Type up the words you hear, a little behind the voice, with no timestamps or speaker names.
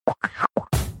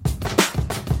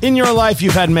In your life,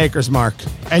 you've had Maker's Mark,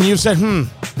 and you've said,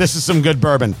 this is some good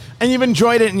bourbon. And you've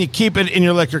enjoyed it, and you keep it in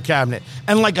your liquor cabinet.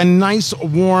 And like a nice,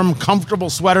 warm,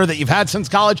 comfortable sweater that you've had since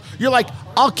college, you're like,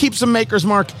 I'll keep some Maker's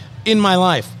Mark in my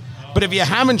life. But if you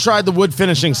haven't tried the wood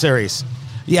finishing series,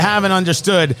 you haven't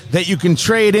understood that you can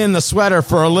trade in the sweater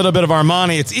for a little bit of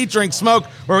Armani. It's Eat, Drink, Smoke,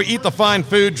 where we eat the fine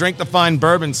food, drink the fine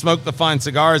bourbon, smoke the fine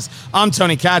cigars. I'm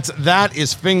Tony Katz. That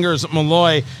is Fingers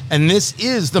Malloy. And this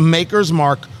is the Maker's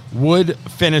Mark wood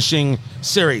finishing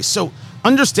series. So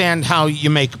understand how you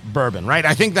make bourbon, right?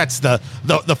 I think that's the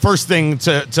first thing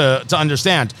to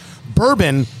understand.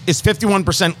 Bourbon is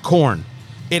 51% corn.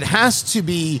 It has to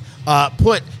be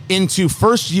put into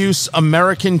first use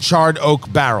American charred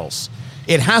oak barrels.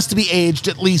 It has to be aged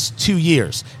at least 2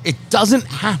 years. It doesn't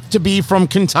have to be from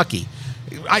Kentucky.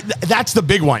 That's the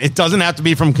big one. It doesn't have to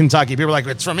be from Kentucky. People are like,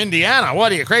 it's from Indiana.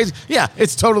 What, are you crazy? Yeah,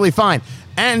 it's totally fine.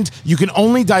 And you can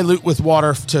only dilute with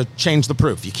water to change the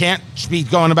proof. You can't be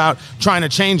going about trying to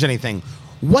change anything.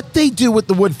 What they do with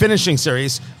the wood finishing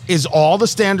series is all the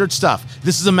standard stuff.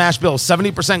 This is a mash bill,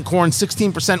 70% corn,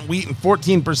 16% wheat, and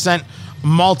 14%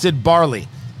 malted barley.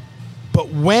 But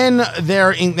when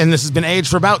they're in, and this has been aged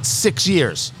for about 6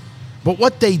 years, but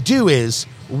what they do is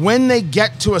when they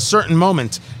get to a certain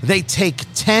moment, they take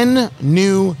 10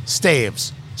 new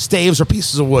staves. Staves are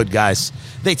pieces of wood, guys.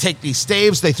 They take these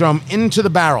staves, they throw them into the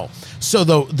barrel. So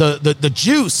the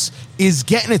juice is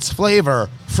getting its flavor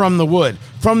from the wood,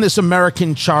 from this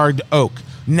American charred oak.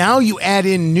 Now you add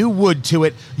in new wood to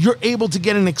it, you're able to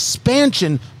get an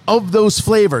expansion of those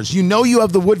flavors. You know you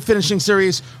have the wood finishing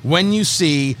series when you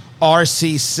see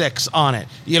RC6 on it.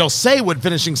 It'll say wood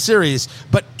finishing series,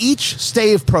 but each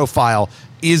stave profile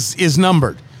is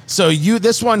numbered. So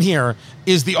this one here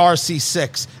is the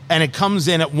RC6, and it comes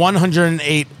in at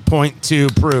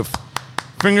 108.2 proof.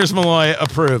 Fingers Malloy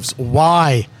approves.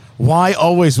 Why? Why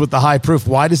always with the high proof?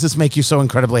 Why does this make you so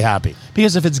incredibly happy?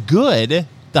 Because if it's good,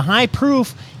 the high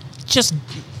proof,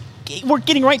 we're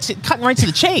getting cutting right to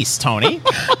the chase, Tony.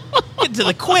 Get to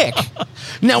the quick.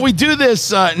 Now, we do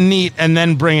this neat and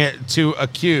then bring it to a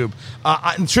cube.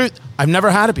 In truth, I've never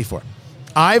had it before.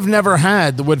 I've never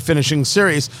had the wood finishing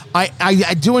series.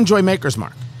 I do enjoy Maker's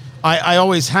Mark. I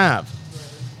always have.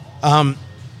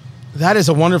 That is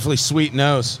a wonderfully sweet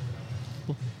nose.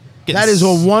 That is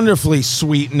a wonderfully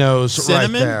sweet nose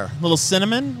cinnamon, right there. Little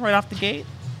cinnamon right off the gate.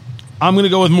 I'm going to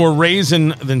go with more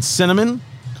raisin than cinnamon.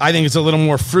 I think it's a little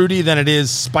more fruity than it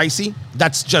is spicy.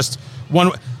 That's just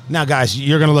one. Now, guys,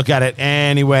 you're going to look at it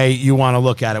any way you want to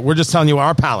look at it. We're just telling you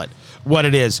our palate, what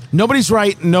it is. Nobody's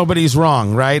right, nobody's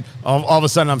wrong, right? All of a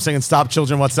sudden, I'm singing Stop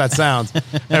Children, What's That Sound?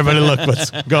 Everybody look what's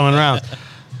going around.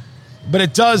 But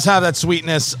it does have that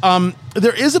sweetness.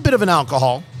 There is a bit of an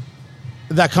alcohol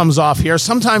that comes off here.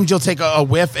 Sometimes you'll take a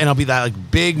whiff, and it'll be that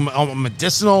like big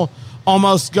medicinal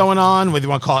almost going on, whether you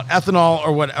want to call it ethanol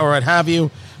or what have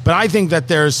you. But I think that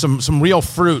there's some real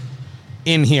fruit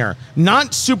in here.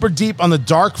 Not super deep on the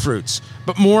dark fruits,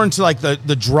 but more into like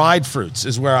the dried fruits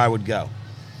is where I would go.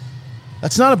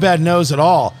 That's not a bad nose at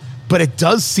all, but it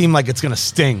does seem like it's going to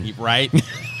sting. Right?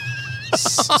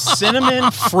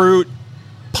 Cinnamon, fruit,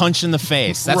 punch in the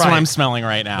face. That's right. what I'm smelling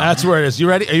right now. That's where it is. You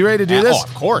ready? Are you ready to do this? Oh,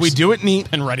 of course. We do it neat.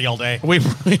 Been ready all day.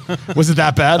 Was it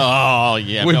that bad? Oh,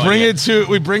 yeah. We bring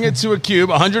it to a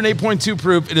cube, 108.2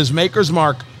 proof. It is Maker's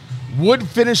Mark wood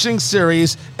finishing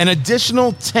series, an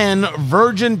additional 10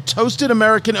 virgin toasted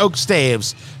American oak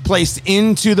staves placed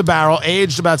into the barrel,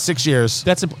 aged about 6 years.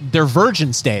 They're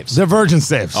virgin staves. They're virgin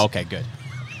staves. Okay, good.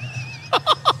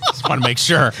 Just want to make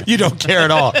sure. You don't care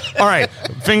at all. All right,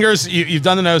 Fingers, you've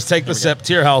done the nose. Take the sip.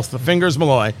 To your health. The Fingers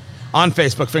Malloy on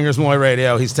Facebook, Fingers Malloy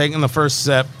Radio. He's taking the first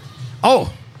sip.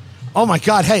 Oh my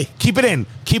God. Hey, keep it in.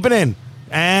 Keep it in.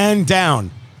 And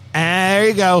down. There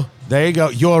you go. There you go.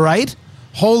 You all right?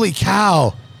 Holy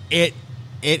cow. It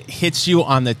hits you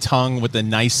on the tongue with a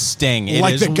nice sting. It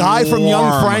like is the guy warm. from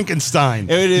Young Frankenstein.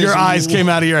 It is your eyes came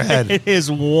out of your head. It is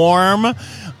warm.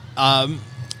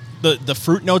 The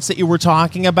fruit notes that you were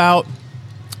talking about,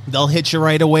 they'll hit you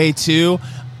right away too.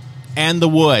 And the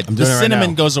wood. The cinnamon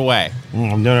right goes away.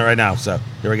 I'm doing it right now, so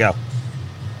here we go.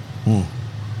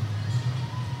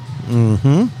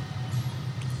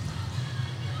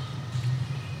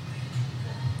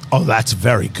 Oh, that's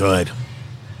very good.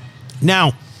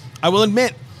 Now, I will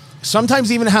admit,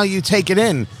 sometimes even how you take it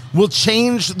in will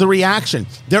change the reaction.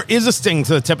 There is a sting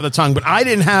to the tip of the tongue, but I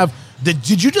didn't have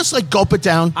did you just like gulp it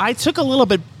down? I took a little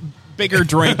bit bigger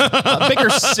drink, a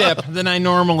bigger sip than I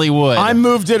normally would. I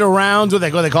moved it around with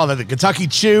what they call it, the Kentucky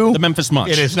Chew. The Memphis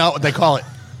Munch. It is not what they call it.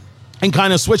 And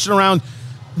kind of switched it around.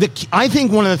 I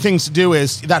think one of the things to do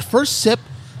is that first sip,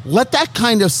 let that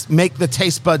kind of make the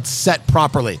taste buds set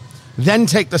properly. then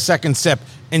take the second sip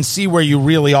and see where you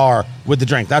really are with the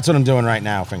drink. That's what I'm doing right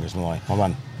now, Fingers Malloy. Hold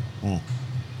on.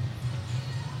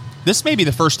 This may be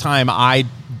the first time I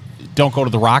don't go to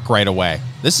the rock right away.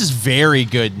 This is very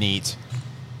good, neat.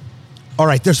 All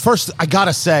right, I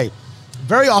gotta say,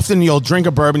 very often you'll drink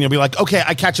a bourbon, you'll be like, okay,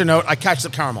 I catch a note, I catch the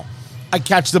caramel, I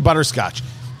catch the butterscotch,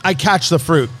 I catch the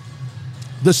fruit.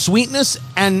 The sweetness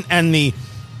and the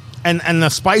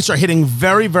spice are hitting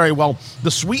very, very well. The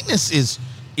sweetness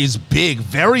is big,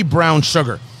 very brown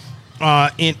sugar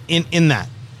in that.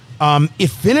 It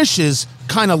finishes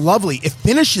kind of lovely. It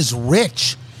finishes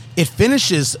rich. It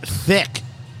finishes thick.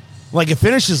 Like, it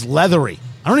finishes leathery.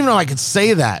 I don't even know if I could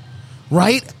say that,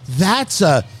 right?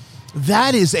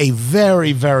 That is a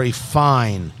very, very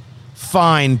fine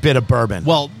bit of bourbon.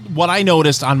 Well, what I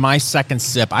noticed on my second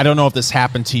sip, I don't know if this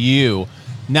happened to you,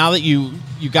 now that you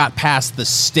got past the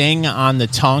sting on the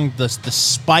tongue, the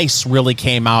spice really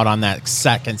came out on that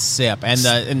second sip, and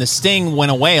the sting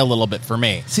went away a little bit for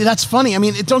me. See, that's funny. I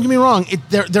mean, don't get me wrong.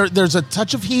 There's a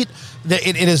touch of heat.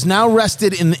 It is now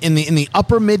rested in the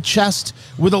upper mid chest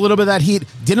with a little bit of that heat.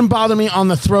 Didn't bother me on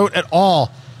the throat at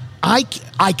all. I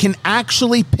can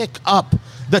actually pick up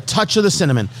the touch of the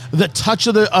cinnamon, the touch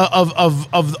of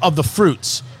the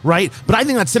fruits, right? But I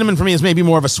think that cinnamon for me is maybe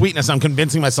more of a sweetness. I'm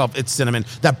convincing myself it's cinnamon.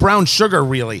 That brown sugar,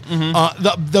 really.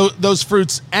 Those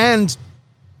fruits and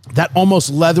that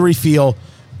almost leathery feel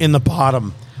in the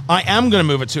bottom. I am going to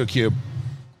move it to a cube.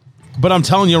 But I'm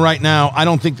telling you right now, I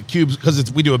don't think the cubes,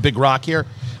 because we do a big rock here,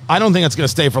 I don't think it's going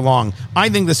to stay for long. I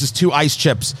think this is 2 ice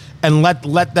chips, and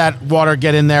let that water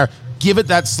get in there. Give it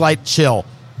that slight chill.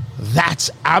 That's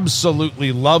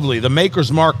absolutely lovely. The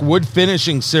Maker's Mark Wood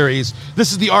Finishing Series.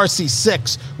 This is the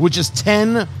RC6, which is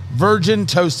 10 virgin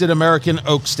toasted American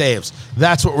oak staves.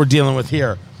 That's what we're dealing with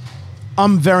here.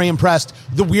 I'm very impressed.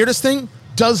 The weirdest thing,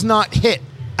 does not hit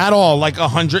at all like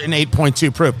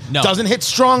 108.2 proof. No. Doesn't hit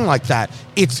strong like that.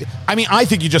 I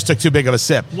think you just took too big of a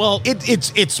sip. Well,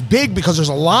 it's big because there's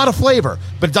a lot of flavor,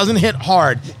 but it doesn't hit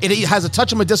hard. It has a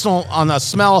touch of medicinal on the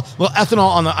smell, a little ethanol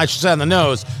on the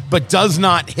nose, but does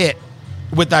not hit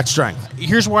with that strength.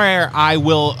 Here's where I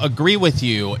will agree with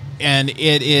you, and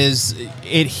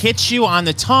it hits you on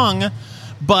the tongue,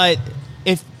 but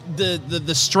if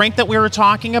the strength that we were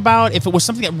talking about, if it was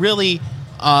something that really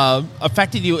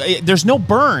affected you, there's no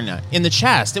burn in the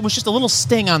chest. It was just a little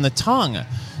sting on the tongue.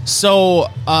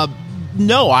 So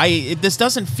no, this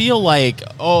doesn't feel like,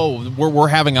 we're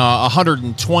having a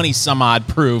 120 some odd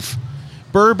proof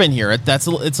bourbon here. It's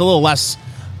a little less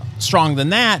strong than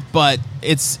that, but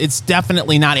it's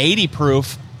definitely not 80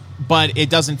 proof, but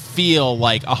it doesn't feel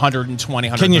like 120,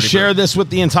 130 Can you share proof. this with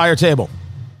the entire table?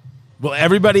 Will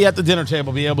everybody at the dinner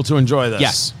table be able to enjoy this?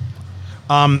 Yes.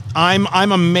 I'm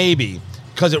a maybe,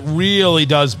 because it really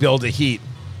does build a heat,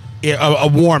 a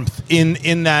warmth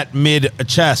in that mid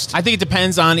chest. I think it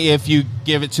depends on if you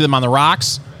give it to them on the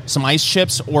rocks, some ice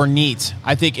chips, or neat.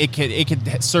 I think it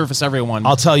could surface everyone.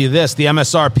 I'll tell you this, the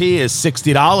MSRP is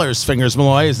 $60, Fingers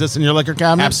Malloy. Is this in your liquor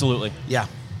cabinet? Absolutely. Yeah.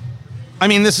 I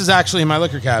mean, this is actually in my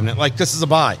liquor cabinet. Like, this is a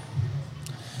buy.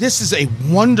 This is a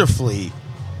wonderfully,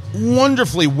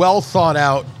 wonderfully well thought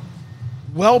out,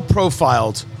 well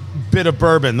profiled bit of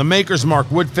bourbon. The Maker's Mark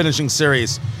Wood Finishing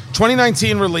Series.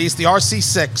 2019 release, the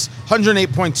RC6,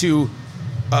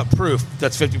 108.2 proof.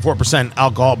 That's 54%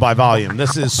 alcohol by volume.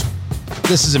 This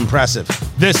is impressive.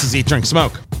 This is Eat, Drink,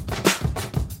 Smoke.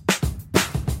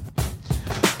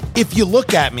 If you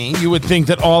look at me, you would think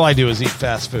that all I do is eat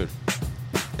fast food.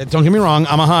 Don't get me wrong,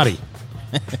 I'm a hottie.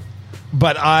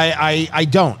 But I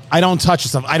don't. I don't touch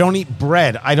stuff. I don't eat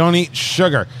bread. I don't eat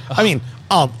sugar. I mean,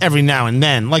 every now and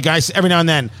then. Like every now and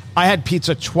then. I had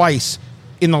pizza twice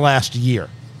in the last year.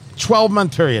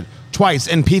 12-month period. Twice.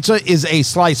 And pizza is a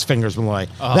slice, Fingers Malloy.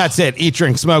 That's it. Eat,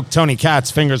 Drink, Smoke. Tony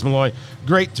Katz, Fingers Malloy.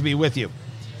 Great to be with you.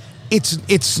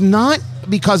 It's not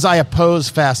because I oppose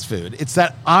fast food. It's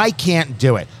that I can't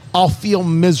do it. I'll feel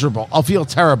miserable. I'll feel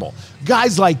terrible.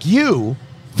 Guys like you,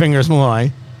 Fingers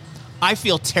Malloy. I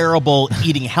feel terrible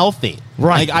eating healthy.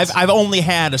 Right. Like I've only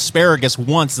had asparagus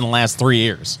once in the last 3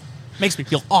 years. Makes me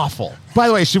feel awful. By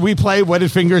the way, should we play What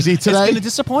Did Fingers Eat Today? It's going to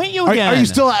disappoint you again. Are you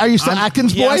still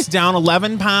Atkins boy? Yes, down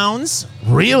 11 pounds.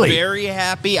 Really? Very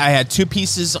happy. I had 2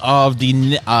 pieces of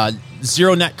the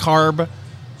zero net carb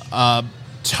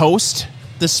toast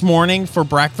this morning for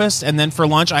breakfast, and then for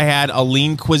lunch I had a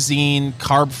lean cuisine,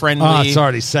 carb friendly. Oh, it's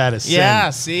already sad as sin.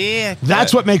 Yeah, see?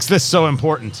 That's what makes this so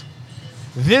important.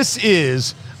 This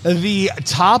is the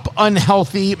top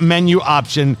unhealthy menu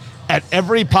option at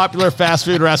every popular fast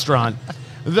food restaurant.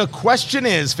 The question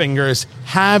is, Fingers,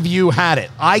 have you had it?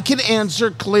 I can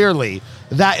answer clearly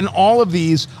that in all of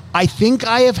these, I think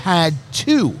I have had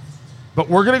 2 but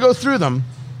we're going to go through them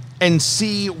and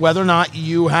see whether or not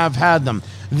you have had them.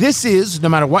 This is, no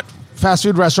matter what fast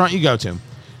food restaurant you go to,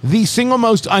 the single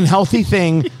most unhealthy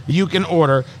thing you can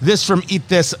order. This from Eat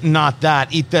This, Not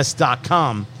That,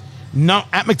 eatthis.com. No,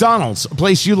 at McDonald's, a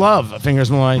place you love,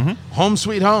 Fingers Malloy, home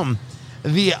sweet home.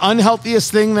 The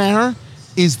unhealthiest thing there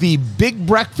is the big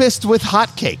breakfast with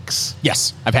hotcakes.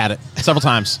 Yes, I've had it several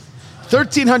times.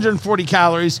 1,340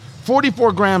 calories,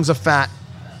 44 grams of fat,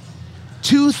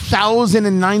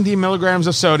 2,090 milligrams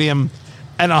of sodium,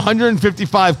 and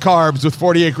 155 carbs with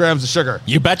 48 grams of sugar.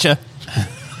 You betcha.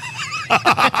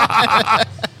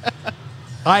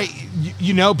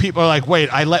 People are like, wait,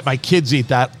 I let my kids eat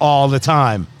that all the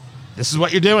time. This is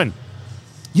what you're doing.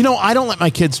 I don't let my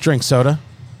kids drink soda.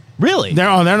 Really? They're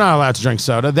not allowed to drink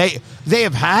soda. They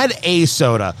have had a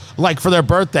soda, like for their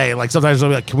birthday. Like sometimes they'll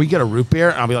be like, can we get a root beer?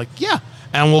 And I'll be like, yeah.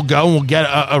 And we'll go and we'll get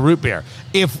a root beer.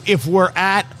 If we're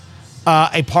at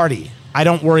a party, I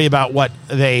don't worry about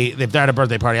if they're at a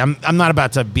birthday party. I'm not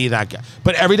about to be that guy.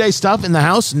 But everyday stuff in the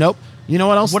house, nope. You know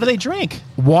what else? What do they drink?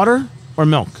 Water or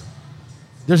milk.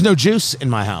 There's no juice in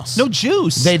my house. No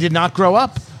juice? They did not grow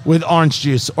up with orange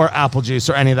juice or apple juice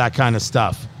or any of that kind of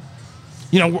stuff.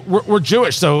 We're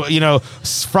Jewish, so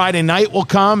Friday night will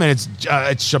come and it's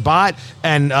Shabbat,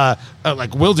 and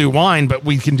we'll do wine, but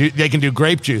they can do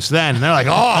grape juice then. And they're like,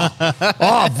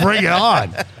 bring it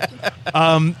on.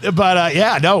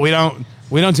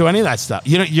 We don't do any of that stuff.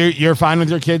 You're fine with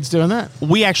your kids doing that?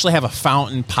 We actually have a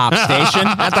fountain pop station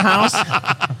at the house.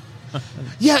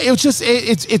 Yeah,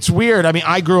 it's weird. I mean,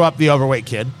 I grew up the overweight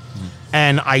kid,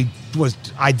 and I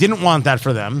didn't want that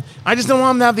for them. I just didn't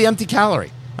want them to have the empty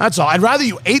calorie. That's all. I'd rather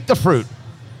you ate the fruit,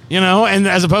 and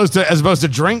as opposed to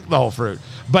drink the whole fruit.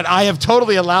 But I have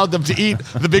totally allowed them to eat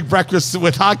the big breakfast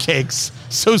with hotcakes.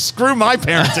 So screw my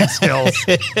parenting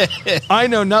skills. I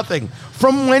know nothing.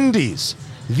 From Wendy's,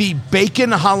 the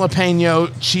bacon jalapeno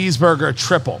cheeseburger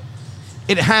triple.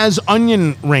 It has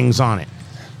onion rings on it.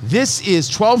 This is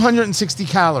 1,260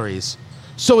 calories.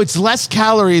 So it's less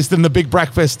calories than the big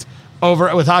breakfast with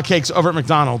hotcakes over at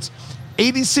McDonald's.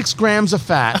 86 grams of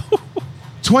fat.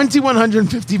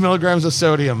 2,150 milligrams of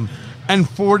sodium and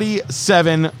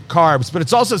 47 carbs, but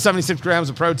it's also 76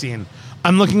 grams of protein.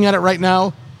 I'm looking at it right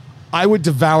now. I would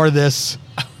devour this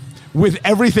with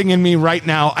everything in me right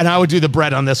now, and I would do the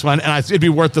bread on this one, and it'd be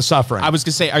worth the suffering. I was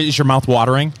going to say, is your mouth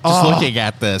watering? Just looking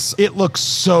at this. It looks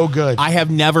so good. I have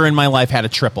never in my life had a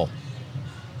triple.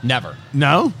 Never.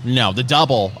 No? No, the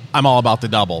double, I'm all about the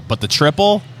double, but the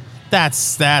triple,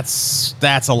 that's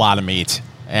a lot of meat,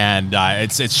 and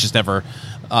it's just never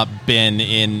been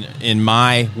in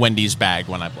my Wendy's bag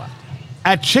when I've left.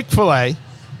 At Chick-fil-A,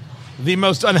 the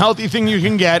most unhealthy thing you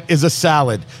can get is a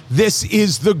salad. This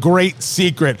is the great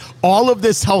secret. All of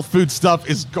this health food stuff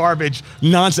is garbage,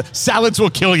 nonsense. Salads will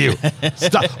kill you.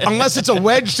 Stop. Unless it's a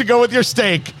wedge to go with your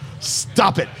steak,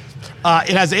 stop it.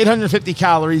 It has 850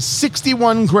 calories,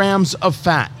 61 grams of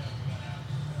fat.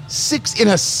 6 in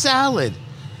a salad.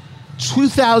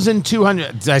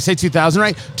 2,200, did I say 2,000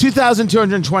 right?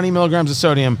 2,220 milligrams of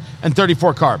sodium and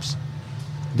 34 carbs.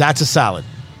 That's a salad.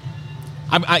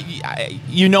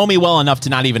 You know me well enough to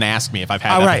not even ask me if I've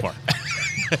had that before.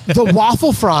 The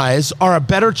waffle fries are a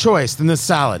better choice than this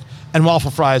salad, and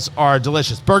waffle fries are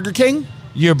delicious. Burger King?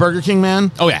 You a Burger King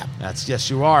man? Oh, yeah.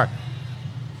 Yes, you are.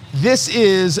 This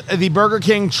is the Burger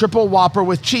King Triple Whopper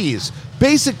with cheese.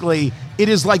 Basically, it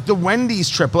is like the Wendy's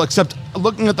triple, except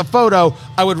looking at the photo,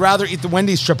 I would rather eat the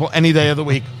Wendy's triple any day of the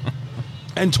week.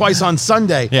 And twice on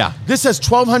Sunday. Yeah. This has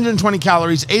 1,220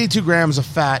 calories, 82 grams of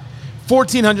fat,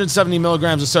 1,470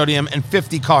 milligrams of sodium, and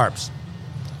 50 carbs.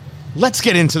 Let's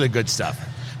get into the good stuff.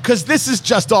 Because this has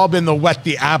just all been the whet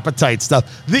the appetite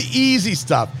stuff. The easy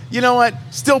stuff. You know what?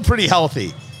 Still pretty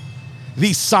healthy.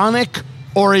 The Sonic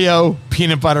Oreo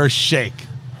peanut butter shake.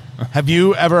 Have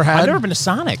you ever had? I've never been to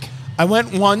Sonic. I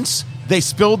went once. They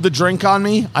spilled the drink on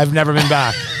me. I've never been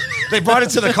back. They brought it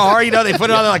to the car. They put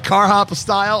it on like car hop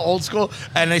style, old school,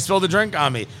 and they spilled the drink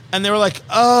on me. And they were like,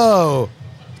 "Oh,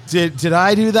 did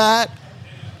I do that?"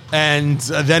 And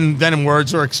then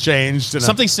words were exchanged. And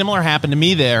something similar happened to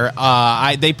me there.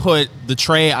 They put the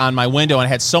tray on my window, and I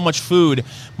had so much food,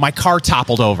 my car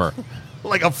toppled over.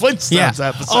 Like a Flintstones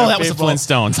episode. Oh, that was the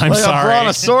Flintstones. I'm sorry. A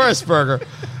Brontosaurus burger.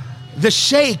 The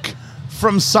shake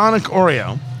from Sonic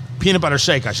Oreo, peanut butter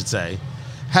shake, I should say,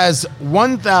 has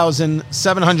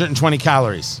 1,720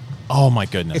 calories. Oh, my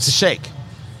goodness. It's a shake.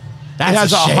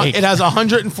 That's a shake. It has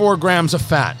 104 grams of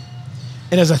fat.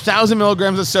 It has 1,000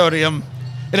 milligrams of sodium.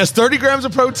 It has 30 grams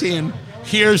of protein.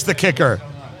 Here's the kicker.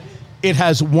 It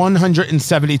has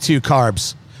 172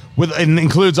 carbs. It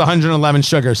includes 111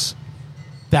 sugars.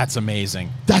 That's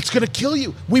amazing. That's going to kill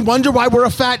you. We wonder why we're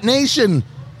a fat nation.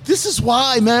 This is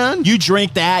why, man. You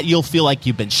drink that, you'll feel like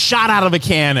you've been shot out of a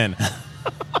cannon.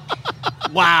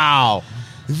 Wow.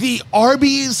 The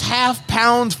Arby's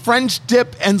half-pound French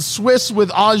dip and Swiss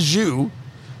with au jus,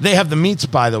 they have the meats,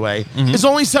 by the way, is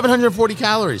only 740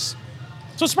 calories.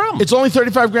 So what's the problem? It's only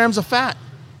 35 grams of fat.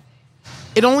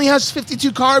 It only has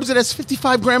 52 carbs. It has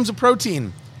 55 grams of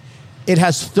protein. It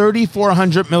has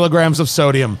 3,400 milligrams of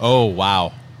sodium. Oh,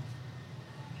 wow.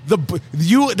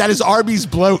 That is Arby's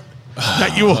bloat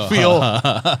that you will feel.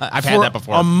 I've had that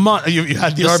before. A month. You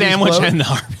had the Arby's sandwich bloat? and the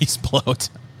Arby's bloat.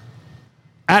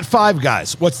 At Five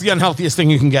Guys, what's the unhealthiest thing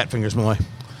you can get, Fingers Malloy?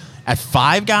 At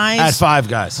Five Guys? At Five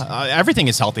Guys. Everything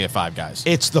is healthy at Five Guys.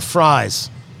 It's the fries.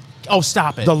 Oh,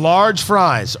 stop it. The large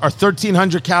fries are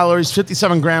 1,300 calories,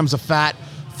 57 grams of fat,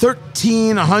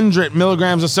 1,300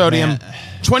 milligrams of sodium,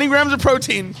 20 grams of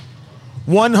protein,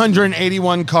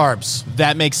 181 carbs.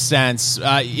 That makes sense.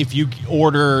 If you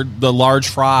order the large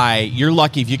fry, you're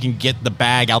lucky if you can get the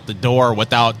bag out the door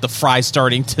without the fry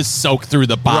starting to soak through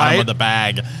the bottom of the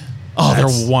bag. Oh,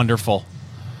 they're wonderful.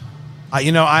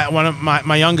 One of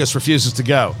my youngest refuses to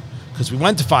go because we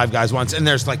went to Five Guys once, and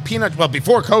there's like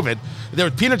before COVID, there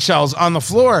were peanut shells on the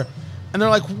floor, and they're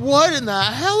like, "What in the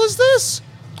hell is this?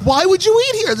 Why would you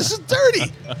eat here? This is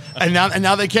dirty." and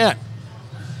now they can't.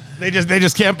 They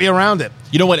just can't be around it.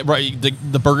 You know what?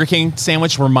 The Burger King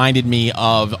sandwich reminded me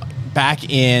of back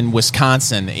in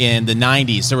Wisconsin in the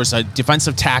 90s. There was a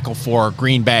defensive tackle for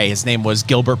Green Bay. His name was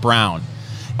Gilbert Brown.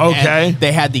 Okay. And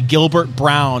they had the Gilbert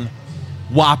Brown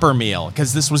Whopper meal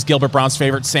because this was Gilbert Brown's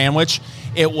favorite sandwich.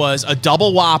 It was a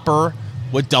double Whopper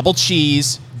with double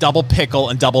cheese, double pickle,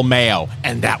 and double mayo.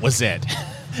 And that was it.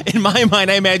 In my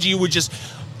mind, I imagine you would just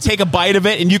take a bite of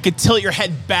it and you could tilt your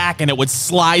head back and it would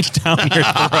slide down your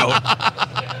throat.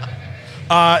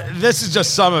 This is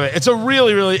just some of it. It's a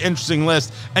really, really interesting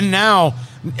list. And now,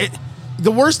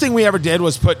 the worst thing we ever did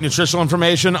was put nutritional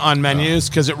information on menus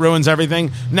because it ruins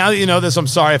everything. Now that you know this, I'm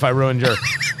sorry if I ruined your...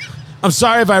 I'm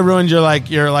sorry if I ruined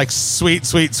your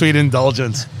sweet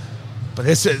indulgence. But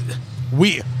this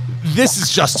is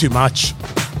just too much.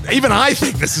 Even I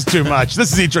think this is too much.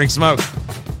 This is Eat, Drink, Smoke.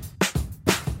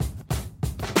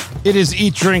 It is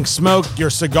Eat, Drink, Smoke,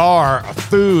 your cigar,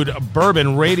 food,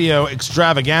 bourbon, radio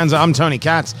extravaganza. I'm Tony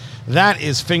Katz. That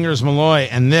is Fingers Malloy.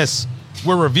 And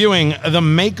we're reviewing the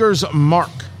Maker's Mark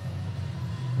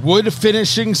Wood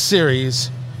Finishing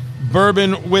Series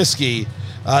Bourbon Whiskey.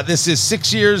 This is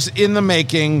 6 years in the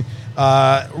making,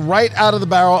 right out of the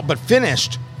barrel, but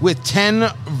finished with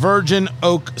 10 virgin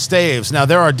oak staves. Now,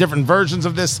 there are different versions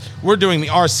of this. We're doing the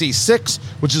RC6,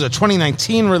 which is a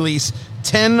 2019 release.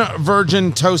 10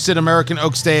 virgin toasted American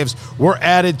oak staves were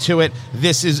added to it.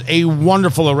 This is a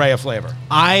wonderful array of flavor.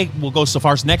 I will go so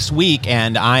far as next week,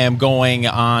 and I am going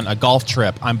on a golf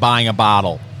trip. I'm buying a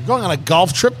bottle. You're going on a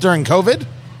golf trip during COVID?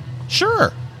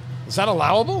 Sure. Is that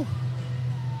allowable?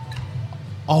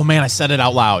 Oh, man, I said it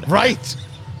out loud. Right.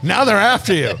 Now they're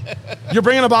after you. You're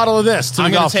bringing a bottle of this to the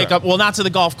I'm going golf to take trip. up, well, not to the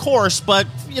golf course, but,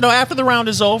 after the round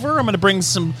is over, I'm going to bring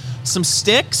some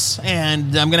sticks,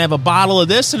 and I'm going to have a bottle of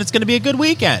this, and it's going to be a good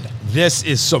weekend. This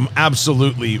is some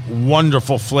absolutely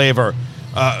wonderful flavor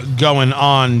going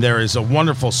on. There is a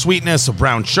wonderful sweetness of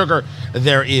brown sugar.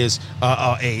 There is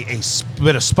a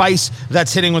bit of spice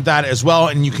that's hitting with that as well,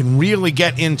 and you can really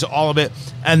get into all of it.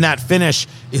 And that finish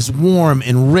is warm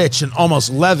and rich and almost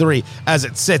leathery as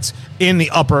it sits in the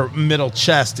upper middle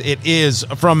chest. It is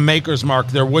from Maker's Mark,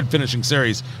 their wood finishing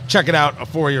series. Check it out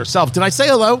for yourself. Did I say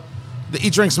hello? The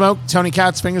Eat, Drink, Smoke, Tony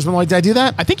Katz, Fingers Malloy. Did I do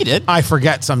that? I think you did. I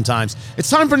forget sometimes. It's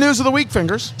time for News of the Week,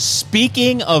 Fingers.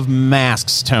 Speaking of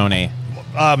masks, Tony.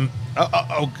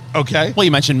 Okay. Well,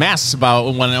 you mentioned masks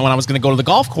about when I was going to go to the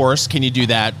golf course. Can you do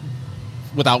that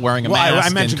without wearing a mask?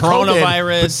 I mentioned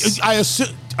coronavirus. COVID, I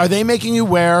assume, are they making you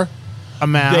wear a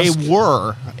mask? They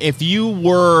were. If you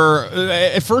were...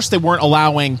 at first, they weren't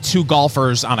allowing two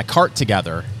golfers on a cart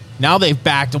together. Now they've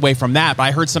backed away from that, but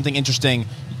I heard something interesting.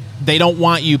 They don't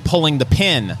want you pulling the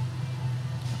pin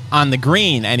on the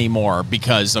green anymore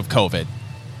because of COVID.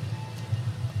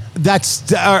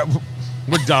 That's...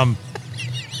 we're dumb.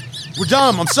 We're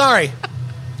dumb. I'm sorry.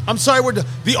 We're dumb.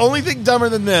 The only thing dumber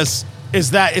than this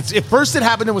is that at first it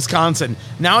happened in Wisconsin.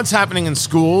 Now it's happening in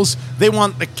schools. They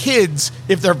want the kids,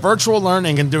 if they're virtual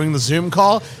learning and doing the Zoom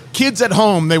call, kids at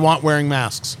home, they want wearing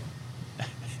masks.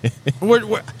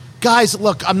 Guys,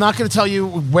 look, I'm not going to tell you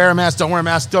wear a mask, don't wear a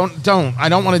mask. Don't. I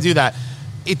don't want to do that.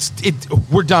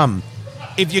 We're dumb.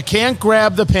 If you can't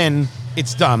grab the pin,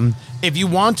 it's dumb. If you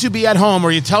want to be at home or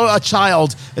you tell a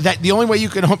child that the only way you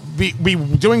can be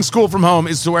doing school from home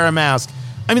is to wear a mask,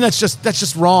 I mean, that's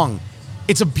just wrong.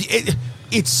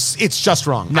 it's just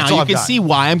wrong. Now That's all you I've can got. see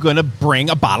why I'm going to bring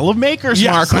a bottle of Maker's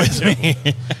Mark with me.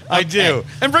 I do.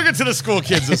 And bring it to the school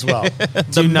kids as well.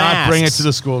 Do not bring it to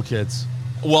the school kids.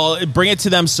 Well, bring it to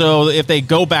them so if they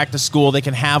go back to school, they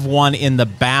can have one in the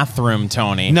bathroom,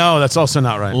 Tony. No, that's also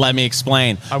not right. Let me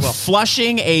explain. I will.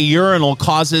 Flushing a urinal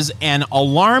causes an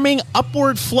alarming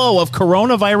upward flow of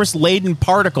coronavirus-laden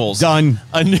particles. Done.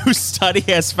 A new study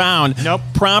has found. Nope.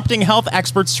 Prompting health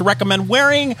experts to recommend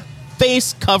wearing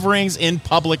face coverings in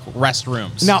public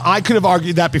restrooms. Now, I could have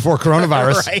argued that before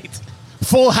coronavirus. Right.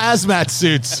 Full hazmat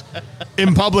suits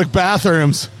in public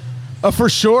bathrooms. For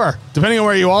sure. Depending on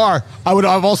where you are.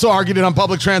 I've also argued it on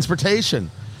public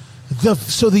transportation.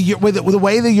 The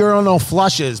way the urinal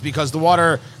flushes, because the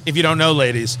water, if you don't know,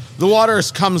 ladies, the water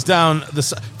comes down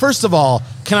First of all,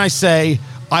 can I say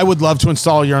I would love to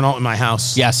install a urinal in my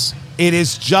house? Yes. It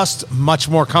is just much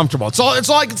more comfortable. It's all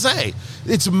I can say.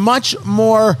 It's much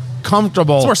more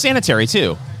comfortable. It's more sanitary,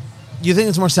 too. You think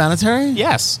it's more sanitary?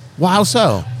 Yes. Well, how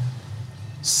so?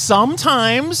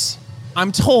 Sometimes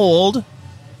I'm told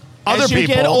Other as you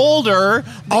people get older,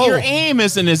 Oh. your aim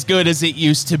isn't as good as it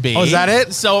used to be. Oh, is that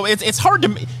it? So it's hard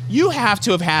to. You have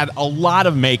to have had a lot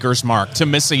of Maker's Mark to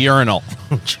miss a urinal,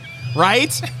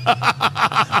 right?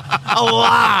 A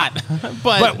lot,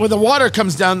 But when the water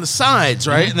comes down the sides,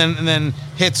 right, and then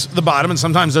hits the bottom, and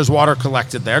sometimes there's water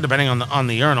collected there, depending on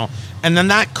the urinal, and then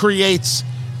that creates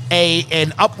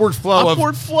an upward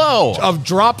flow of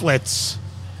droplets.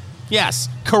 Yes,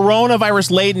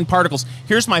 coronavirus-laden particles.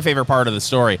 Here's my favorite part of the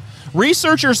story.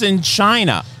 Researchers in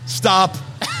China. Stop.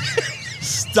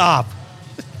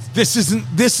 This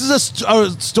is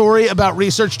a story about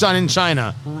research done in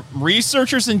China.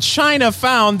 Researchers in China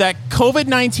found that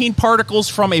COVID-19 particles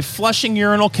from a flushing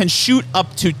urinal can shoot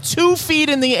up to 2 feet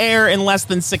in the air in less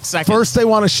than 6 seconds. First, they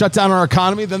want to shut down our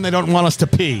economy, then they don't want us to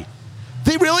pee.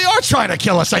 They really are trying to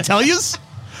kill us, I tell yous.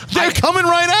 They're coming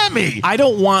right at me. I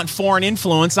don't want foreign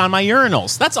influence on my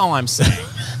urinals. That's all I'm saying.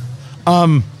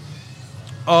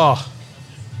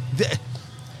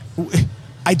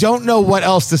 I don't know what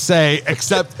else to say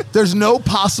except there's no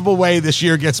possible way this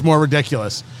year gets more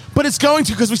ridiculous. But it's going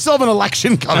to, because we still have an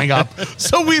election coming up.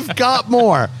 So we've got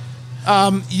more.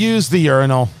 Use the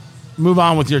urinal. Move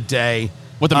on with your day.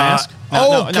 With a mask?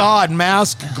 No. God,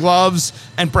 mask, gloves,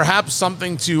 and perhaps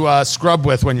something to scrub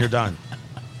with when you're done.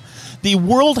 The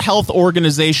World Health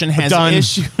Organization has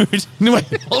issued...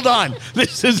 Wait, hold on.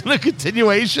 This isn't a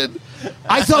continuation?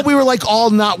 I thought we were all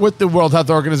not with the World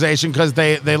Health Organization because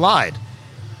they lied.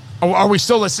 Are we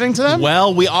still listening to them?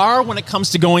 Well, we are when it comes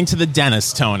to going to the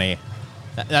dentist, Tony.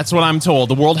 That's what I'm told.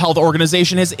 The World Health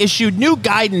Organization has issued new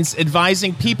guidance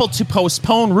advising people to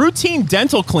postpone routine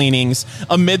dental cleanings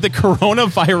amid the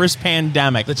coronavirus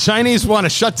pandemic. The Chinese want to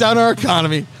shut down our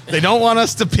economy. They don't want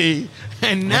us to pee.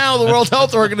 And now the World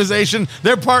Health Organization,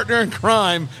 their partner in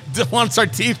crime, wants our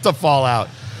teeth to fall out.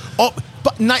 Oh,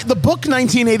 but the book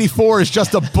 1984 is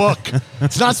just a book.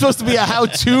 It's not supposed to be a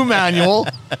how-to manual.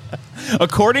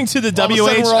 According to the All of a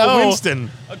sudden we're all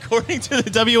Winston. According to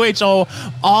the WHO,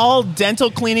 all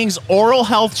dental cleanings, oral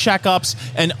health checkups,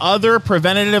 and other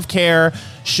preventative care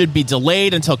should be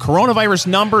delayed until coronavirus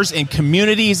numbers in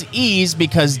communities ease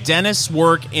because dentists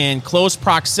work in close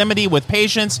proximity with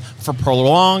patients for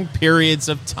prolonged periods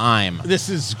of time. This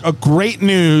is a great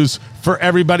news for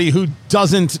everybody who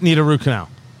doesn't need a root canal.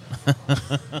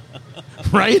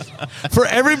 Right? For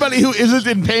everybody who isn't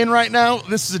in pain right now,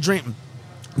 this is a dream.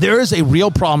 There is a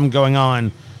real problem going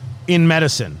on in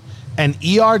medicine, and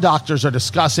ER doctors are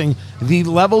discussing the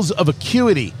levels of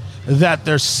acuity that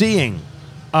they're seeing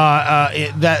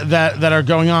that are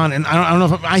going on. And I don't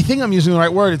know if I think I'm using the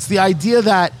right word. It's the idea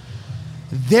that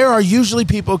there are usually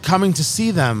people coming to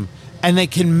see them, and they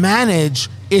can manage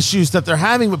issues that they're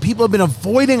having, but people have been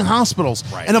avoiding hospitals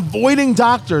and avoiding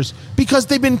doctors because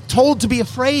they've been told to be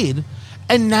afraid,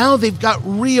 and now they've got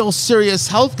real serious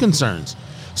health concerns.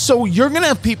 So you're going to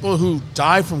have people who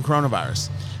die from coronavirus.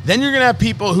 Then you're going to have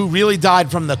people who really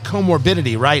died from the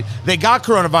comorbidity, right? They got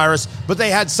coronavirus, but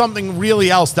they had something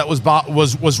really else that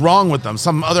was wrong with them,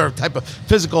 some other type of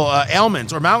physical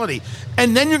ailment or malady.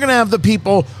 And then you're going to have the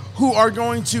people who are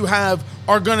going to be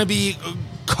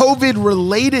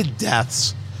COVID-related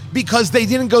deaths because they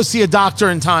didn't go see a doctor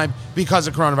in time because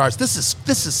of coronavirus. This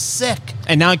is sick.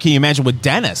 And now can you imagine with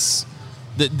dentists?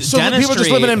 The people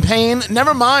just living in pain.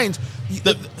 Never mind.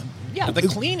 The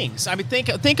cleanings. I mean,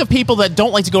 think of people that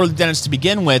don't like to go to the dentist to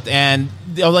begin with, and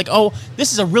they're like, "Oh,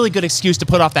 this is a really good excuse to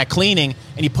put off that cleaning,"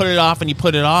 and you put it off,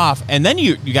 and then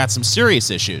you got some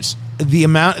serious issues. The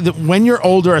amount when you're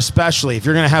older, especially if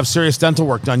you're going to have serious dental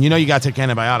work done, you got to take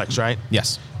antibiotics, right?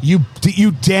 Yes.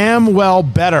 You damn well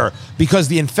better, because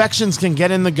the infections can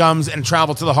get in the gums and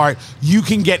travel to the heart. You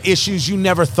can get issues you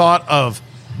never thought of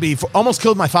before. Almost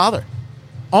killed my father.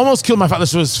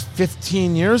 This was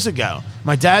 15 years ago.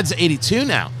 My dad's 82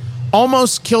 now.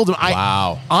 Almost killed him.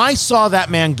 Wow. I saw that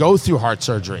man go through heart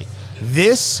surgery.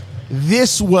 This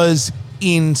was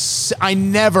insane. I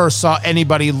never saw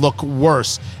anybody look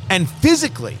worse. And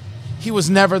physically, he was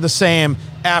never the same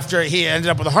after he ended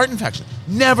up with a heart infection.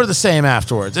 Never the same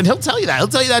afterwards. And he'll tell you that. He'll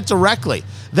tell you that directly,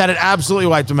 that it absolutely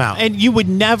wiped him out. And you would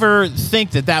never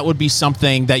think that would be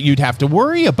something that you'd have to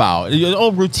worry about.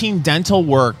 Oh, routine dental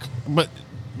work. But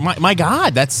my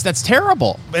God, that's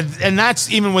terrible. And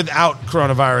that's even without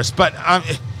coronavirus. But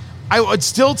I would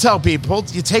still tell people,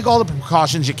 you take all the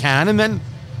precautions you can, and then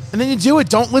you do it.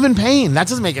 Don't live in pain. That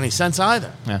doesn't make any sense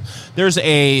either. Yeah. There's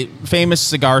a famous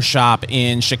cigar shop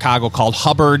in Chicago called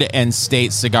Hubbard and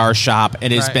State Cigar Shop.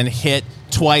 It has been hit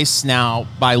twice now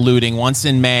by looting. Once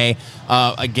in May,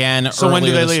 again so earlier when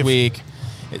do they this leave? week.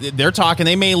 They're talking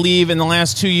they may leave in the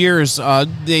last 2 years.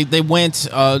 They went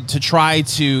to try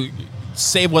to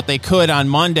save what they could on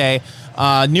Monday.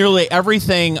 Nearly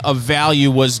everything of value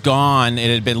was gone.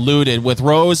 It had been looted, with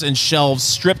rows and shelves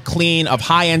stripped clean of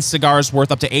high-end cigars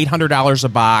worth up to $800 a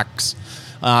box.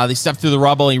 They stepped through the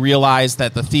rubble and realized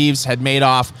that the thieves had made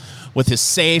off with his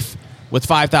safe with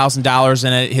 $5,000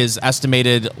 in it. His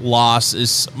estimated loss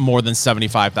is more than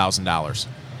 $75,000.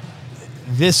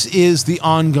 This is the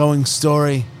ongoing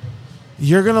story.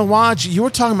 You're going to watch. You were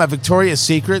talking about Victoria's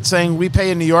Secret saying we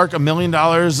pay in New York $1 million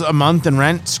a month in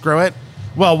rent. Screw it.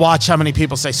 Well, watch how many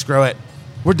people say screw it.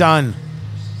 We're done.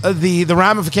 The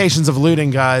ramifications of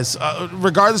looting, guys,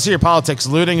 regardless of your politics,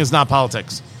 looting is not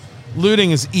politics.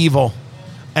 Looting is evil.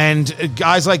 And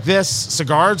guys like this,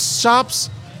 cigar shops,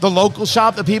 the local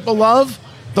shop that people love,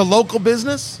 the local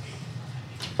business,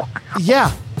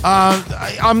 yeah,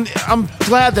 I'm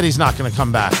glad that he's not going to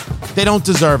come back. They don't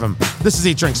deserve him. This is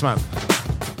Eat, Drink, Smoke.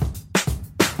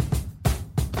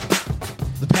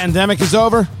 The pandemic is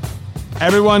over.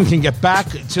 Everyone can get back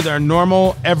to their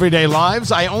normal, everyday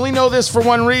lives. I only know this for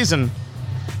one reason.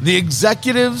 The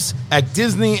executives at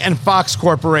Disney and Fox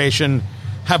Corporation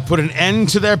have put an end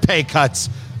to their pay cuts.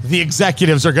 The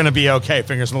executives are going to be okay,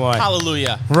 Fingers Malloy.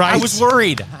 Hallelujah. Right? I was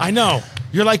worried. I know.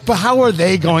 You're like, but how are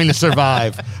they going to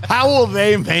survive? How will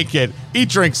they make it? Eat,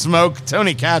 Drink, Smoke,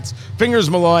 Tony Katz, Fingers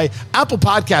Malloy. Apple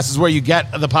Podcasts is where you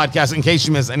get the podcast in case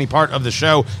you miss any part of the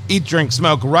show. Eat, Drink,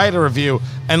 Smoke, write a review,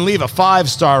 and leave a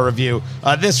 5-star review.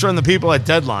 This from the people at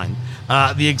Deadline.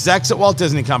 The execs at Walt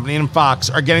Disney Company and Fox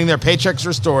are getting their paychecks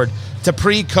restored to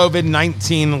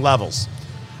pre-COVID-19 levels.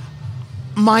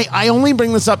 I only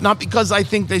bring this up not because I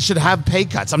think they should have pay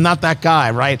cuts. I'm not that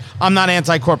guy, right? I'm not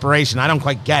anti-corporation. I don't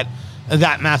quite get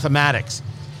that mathematics.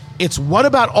 It's what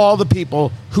about all the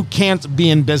people who can't be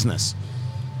in business?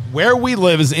 Where we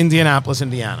live is Indianapolis,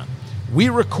 Indiana. We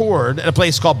record at a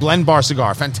place called Blend Bar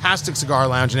Cigar, fantastic cigar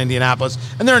lounge in Indianapolis.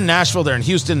 And they're in Nashville, they're in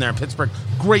Houston, they're in Pittsburgh.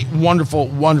 Great, wonderful,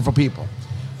 wonderful people.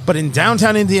 But in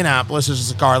downtown Indianapolis, there's a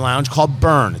cigar lounge called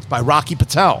Burn. It's by Rocky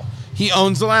Patel. He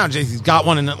owns the lounge. He's got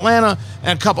one in Atlanta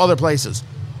and a couple other places.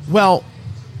 Well,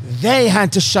 they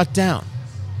had to shut down.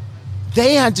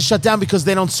 They had to shut down because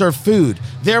they don't serve food.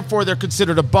 Therefore, they're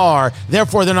considered a bar.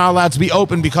 Therefore, they're not allowed to be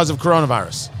open because of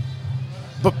coronavirus.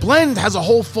 But Blend has a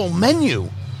whole full menu,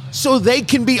 so they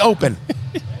can be open.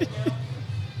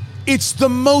 It's the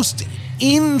most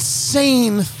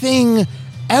insane thing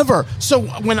ever. So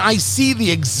when I see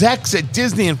the execs at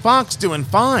Disney and Fox doing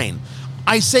fine,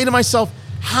 I say to myself,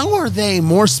 how are they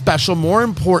more special, more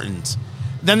important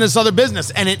than this other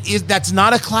business? And that's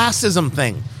not a classism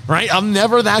thing. Right? I'm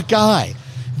never that guy.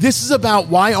 This is about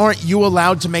why aren't you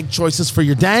allowed to make choices for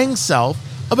your dang self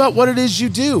about what it is you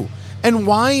do? And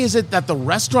why is it that the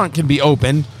restaurant can be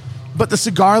open, but the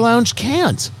cigar lounge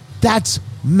can't? That's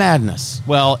madness.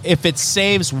 Well, if it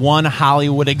saves one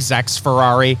Hollywood exec's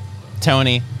Ferrari,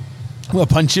 Tony, we'll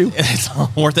punch you. It's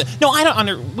worth it. No, I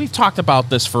don't. We've talked about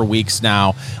this for weeks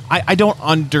now. I don't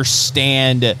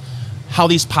understand how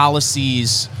these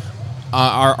policies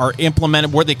are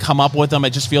implemented, where they come up with them.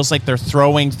 It just feels like they're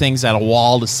throwing things at a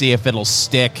wall to see if it'll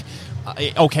stick.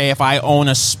 Okay, if I own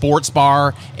a sports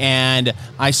bar and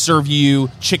I serve you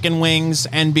chicken wings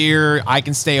and beer, I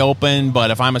can stay open.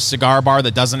 But if I'm a cigar bar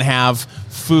that doesn't have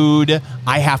food,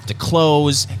 I have to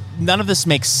close. None of this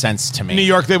makes sense to me. New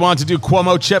York, they want to do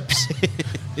Cuomo chips.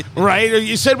 Right?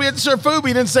 You said we had to serve food.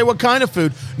 We didn't say what kind of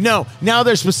food. No, now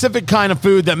there's specific kind of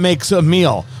food that makes a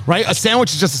meal, right? A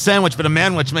sandwich is just a sandwich, but a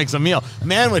manwich makes a meal.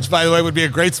 Manwich, by the way, would be a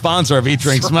great sponsor of Eat,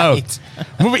 Drink, Smoke. Right.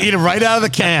 We'll eat it right out of the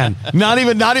can. Not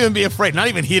even be afraid. Not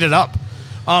even heat it up.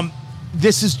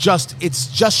 It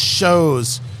just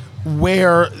shows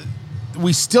where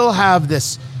we still have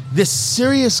this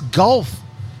serious gulf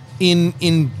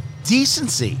in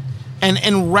decency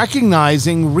and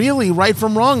recognizing really right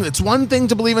from wrong. It's one thing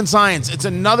to believe in science. It's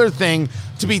another thing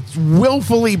to be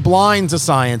willfully blind to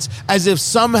science, as if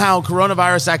somehow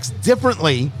coronavirus acts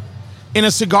differently in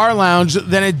a cigar lounge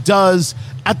than it does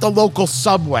at the local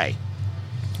Subway.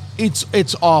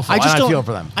 It's awful. I feel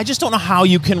for them. I just don't know how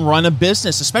you can run a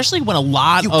business, especially when a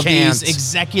lot of these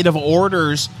executive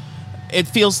orders, it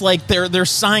feels like they're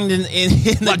signed in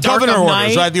the dark of night.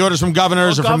 Orders, right? The orders from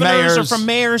governors or from mayors. Or from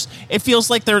mayors. It feels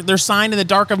like they're signed in the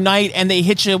dark of night, and they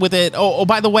hit you with it. Oh,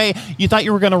 by the way, you thought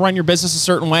you were going to run your business a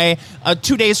certain way.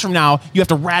 2 days from now, you have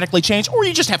to radically change, or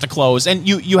you just have to close, and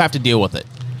you have to deal with it.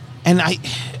 And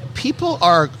people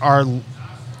are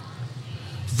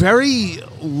very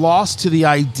lost to the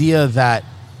idea that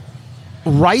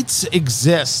rights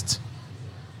exist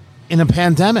in a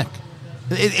pandemic.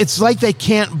 It's like they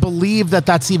can't believe that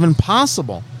that's even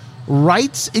possible.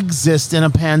 Rights exist in a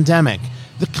pandemic.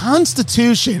 The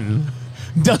Constitution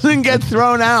doesn't get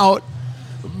thrown out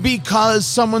because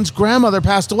someone's grandmother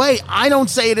passed away. I don't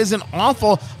say it isn't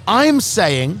awful. I'm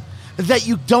saying that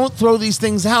you don't throw these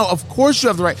things out. Of course you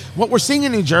have the right. What we're seeing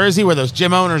in New Jersey, where those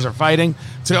gym owners are fighting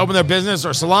to open their business,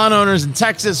 or salon owners in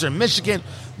Texas or Michigan,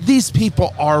 these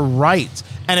people are right.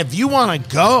 And if you want to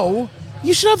go,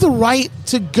 you should have the right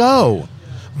to go.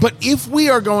 But if we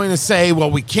are going to say, well,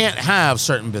 we can't have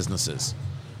certain businesses,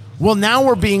 well, now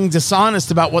we're being dishonest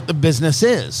about what the business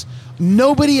is.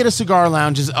 Nobody at a cigar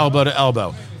lounge is elbow to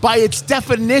elbow. By its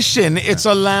definition, it's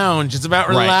a lounge. It's about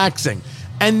relaxing. Right.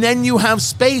 And then you have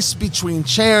space between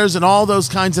chairs and all those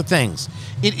kinds of things.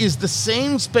 It is the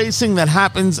same spacing that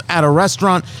happens at a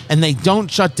restaurant, and they don't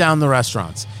shut down the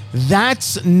restaurants.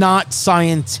 That's not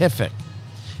scientific.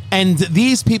 And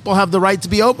these people have the right to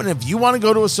be open. If you want to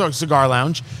go to a cigar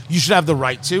lounge, you should have the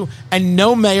right to. And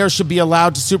no mayor should be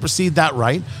allowed to supersede that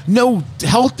right. No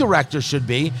health director should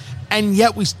be. And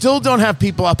yet we still don't have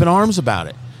people up in arms about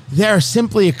it. They're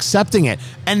simply accepting it.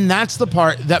 And that's the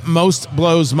part that most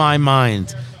blows my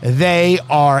mind. They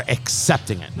are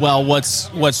accepting it. Well,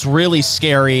 what's really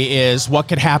scary is what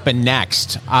could happen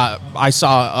next. I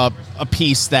saw a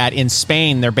piece that in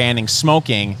Spain they're banning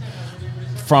smoking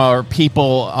for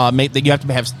people. That you have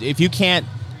to have, if you can't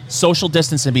social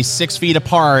distance and be 6 feet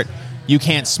apart, you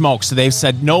can't smoke. So they've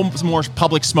said no more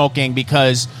public smoking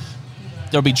because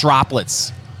there'll be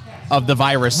droplets of the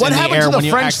virus in the air. What happened to the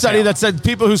French study that said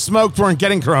people who smoked weren't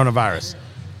getting coronavirus?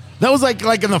 That was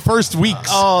like in the first weeks.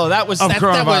 That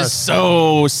was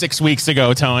so 6 weeks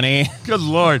ago, Tony. Good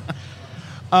Lord.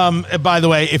 By the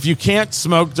way, if you can't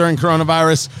smoke during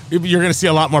coronavirus, you're going to see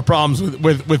a lot more problems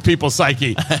with people's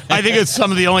psyche. I think it's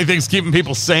some of the only things keeping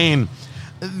people sane.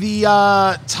 The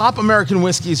top American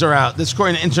whiskeys are out. This,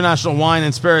 according to International Wine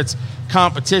and Spirits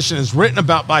Competition, is written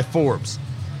about by Forbes.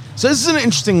 So this is an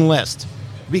interesting list,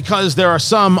 because there are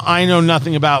some I know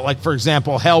nothing about, like, for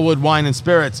example, Halewood Wine and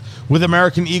Spirits with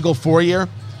American Eagle 4-year,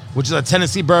 which is a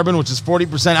Tennessee bourbon, which is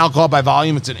 40% alcohol by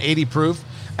volume. It's an 80 proof.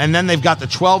 And then they've got the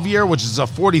 12-year, which is a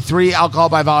 43 alcohol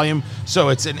by volume, so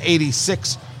it's an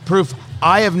 86 proof.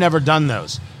 I have never done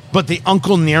those. But the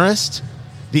Uncle Nearest,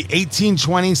 the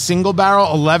 1820 single barrel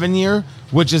 11-year,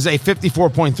 which is a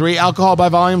 54.3 alcohol by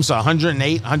volume, so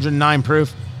 108, 109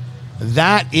 proof,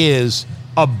 that is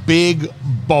a big,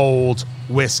 bold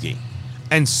whiskey,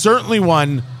 and certainly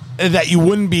one that you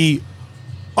wouldn't be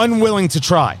unwilling to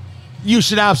try. You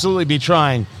should absolutely be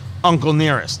trying Uncle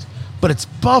Nearest. But it's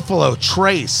Buffalo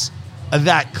Trace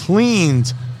that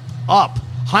cleaned up.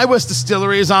 High West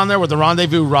Distillery is on there with the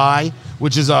Rendezvous Rye,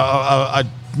 which is a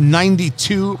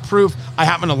 92 proof. I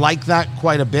happen to like that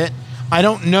quite a bit. I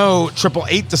don't know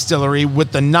 888 Distillery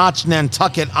with the Notch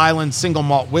Nantucket Island Single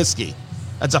Malt Whiskey.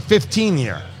 That's a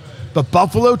 15-year. But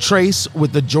Buffalo Trace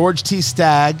with the George T.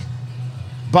 Stagg,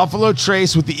 Buffalo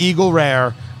Trace with the Eagle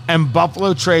Rare, and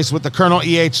Buffalo Trace with the Colonel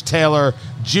E.H. Taylor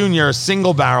Jr.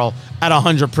 single barrel at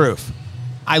 100 proof.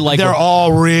 They're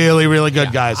all really, really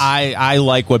good, guys. I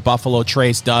like what Buffalo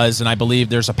Trace does, and I believe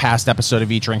there's a past episode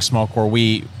of Eat, Drink, Smoke where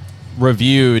we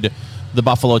reviewed the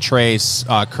Buffalo Trace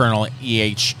Colonel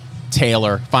E.H.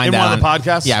 Taylor. Find that on the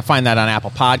podcast? Yeah, find that on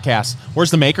Apple Podcasts.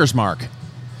 Where's the Maker's Mark?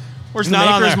 Where's the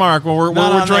Maker's Mark when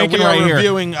we're drinking right here? We're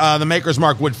reviewing the Maker's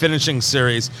Mark Wood Finishing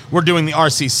Series. We're doing the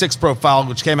RC6 profile,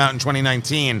 which came out in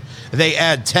 2019. They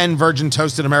add 10 virgin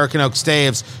toasted American oak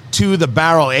staves to the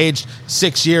barrel, aged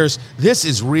 6 years. This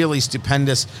is really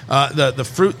stupendous. The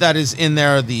fruit that is in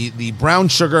there, the brown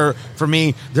sugar, for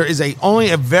me, there is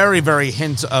only a very, very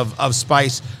hint of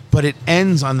spice, but it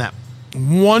ends on that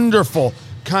wonderful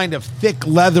kind of thick,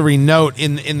 leathery note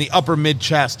in the upper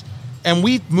mid-chest. and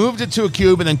we moved it to a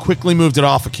cube and then quickly moved it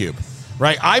off a cube.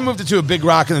 Right? I moved it to a big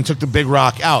rock and then took the big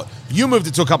rock out. You moved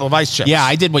it to a couple of ice chips. Yeah,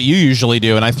 I did what you usually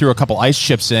do, and I threw a couple ice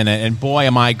chips in it, and boy,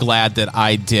 am I glad that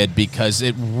I did, because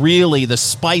it really, the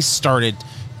spice started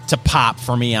to pop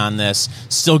for me on this.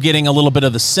 Still getting a little bit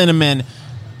of the cinnamon,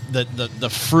 the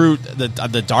fruit,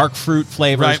 the dark fruit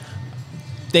flavors. Right.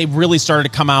 They really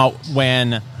started to come out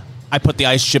when I put the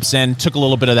ice chips in, took a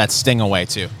little bit of that sting away,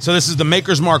 too. So this is the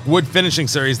Maker's Mark Wood Finishing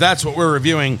Series. That's what we're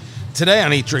reviewing today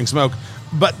on Eat, Drink, Smoke.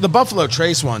 But the Buffalo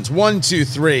Trace ones, 1, 2,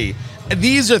 3,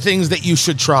 these are things that you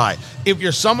should try. If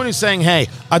you're someone who's saying, hey,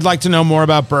 I'd like to know more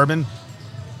about bourbon,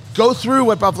 go through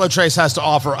what Buffalo Trace has to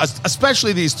offer,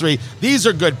 especially these three. These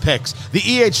are good picks. The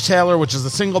E.H. Taylor, which is the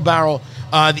single barrel,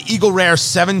 the Eagle Rare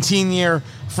 17-year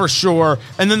for sure,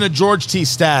 and then the George T.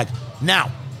 Stagg.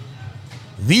 Now,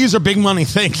 these are big money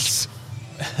things.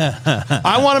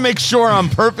 I want to make sure I'm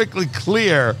perfectly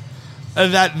clear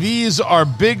that these are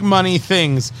big money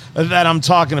things that I'm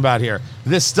talking about here.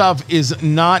 This stuff is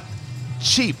not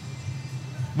cheap.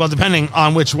 Well, depending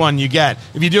on which one you get.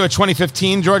 If you do a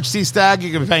 2015 George T. Stagg,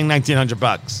 you're going to be paying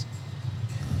 $1,900.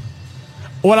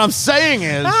 What I'm saying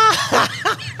is...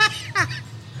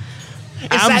 Is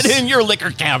that in your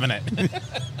liquor cabinet?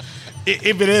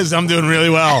 If it is, I'm doing really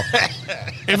well.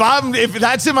 If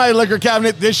that's in my liquor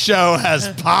cabinet, this show has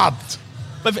popped.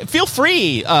 But feel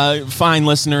free, fine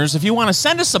listeners, if you want to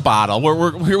send us a bottle.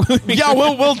 Yeah,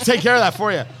 we'll take care of that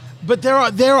for you. But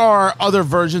there are other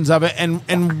versions of it,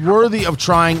 and worthy of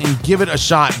trying and give it a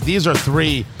shot. These are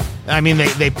three. I mean,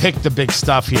 they picked the big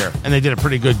stuff here, and they did a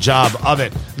pretty good job of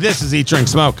it. This is Eat, Drink,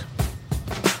 Smoke.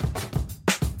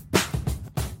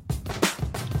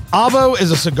 Avo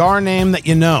is a cigar name that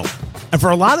you know. And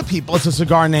for a lot of people, it's a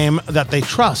cigar name that they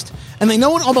trust. And they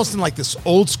know it almost in like this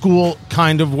old school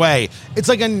kind of way. It's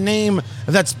like a name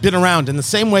that's been around in the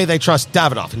same way they trust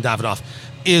Davidoff. And Davidoff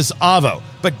is Avo.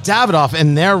 But Davidoff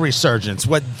and their resurgence,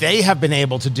 what they have been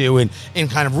able to do in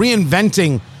kind of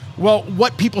reinventing, well,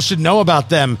 what people should know about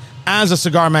them as a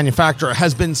cigar manufacturer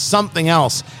has been something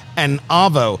else. And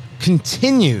Avo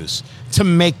continues to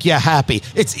make you happy.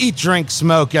 It's Eat, Drink,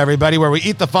 Smoke, everybody, where we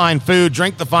eat the fine food,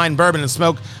 drink the fine bourbon, and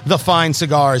smoke the fine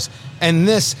cigars. And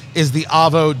this is the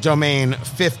Avo Domain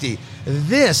 50.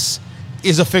 This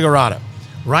is a Figurado,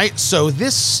 right? So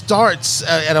this starts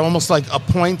at almost like a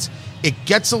point. It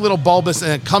gets a little bulbous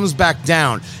and it comes back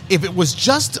down. If it was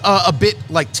just a bit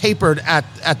like tapered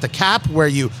at the cap where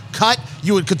you cut,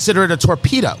 you would consider it a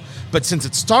torpedo. But since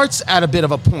it starts at a bit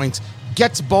of a point,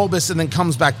 gets bulbous and then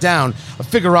comes back down, a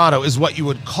Figurado is what you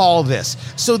would call this.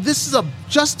 So this is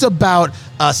just about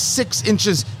 6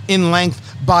 inches in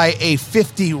length by a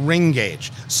 50 ring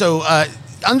gauge. So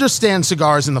understand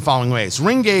cigars in the following ways.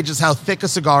 Ring gauge is how thick a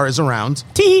cigar is around.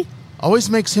 Tee. Always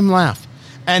makes him laugh.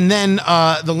 And then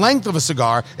the length of a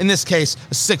cigar, in this case,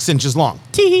 6 inches long.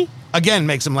 Tee. Again,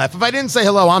 makes him laugh. If I didn't say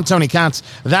hello, I'm Tony Katz.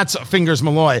 That's Fingers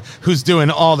Malloy, who's doing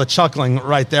all the chuckling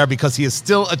right there because he is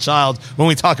still a child when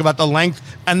we talk about the length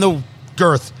and the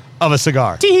girth of a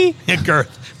cigar. Tee.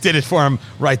 Girth did it for him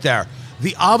right there.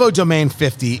 The Avo Domain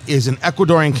 50 is an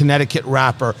Ecuadorian Connecticut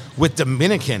wrapper with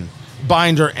Dominican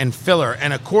binder and filler.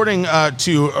 And according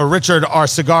to Richard, our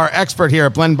cigar expert here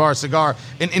at Blend Bar Cigar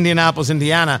in Indianapolis,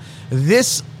 Indiana,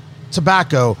 this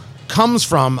tobacco comes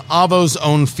from Avo's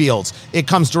own fields. It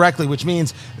comes directly, which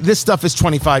means this stuff is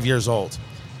 25 years old.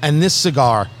 And this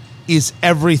cigar is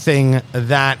everything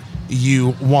that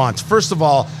you want. First of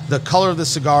all, the color of the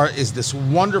cigar is this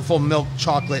wonderful milk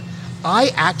chocolate.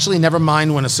 I actually never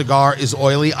mind when a cigar is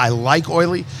oily. I like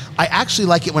oily. I actually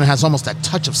like it when it has almost that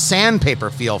touch of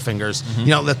sandpaper feel, Fingers. Mm-hmm. You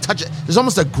know, the touch, there's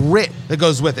almost a grit that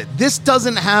goes with it. This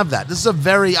doesn't have that. This is a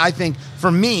very, I think,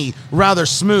 for me, rather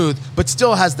smooth, but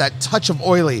still has that touch of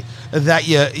oily that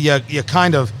you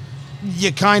kind of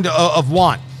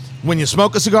want. When you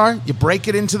smoke a cigar, you break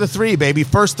it into the 3, baby.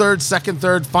 First third, second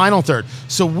third, final third.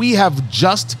 So we have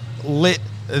just lit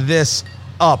this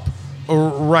up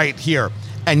right here.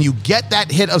 And you get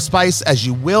that hit of spice, as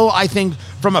you will, I think,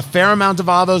 from a fair amount of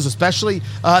Avos, especially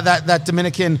that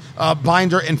Dominican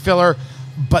binder and filler.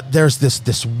 But there's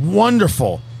this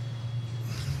wonderful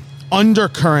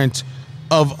undercurrent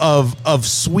of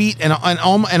sweet and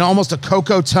almost a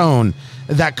cocoa tone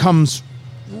that comes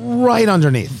right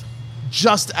underneath.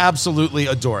 Just absolutely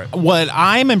adore it. What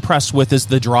I'm impressed with is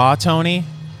the draw, Tony,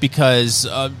 because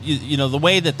you know the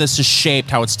way that this is shaped,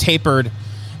 how it's tapered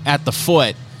at the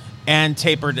foot and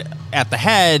tapered at the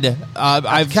head. At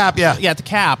the cap, yeah. Yeah, at the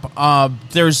cap.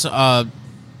 There's, I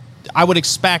would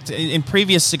expect in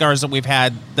previous cigars that we've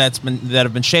had that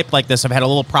have been shaped like this, I've had a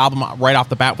little problem right off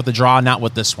the bat with the draw, not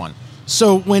with this one.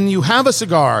 So when you have a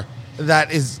cigar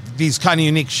that is these kind of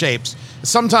unique shapes.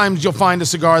 Sometimes you'll find a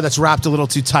cigar that's wrapped a little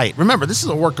too tight. Remember, this is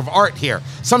a work of art here.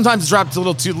 Sometimes it's wrapped a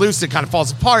little too loose, it kind of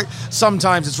falls apart.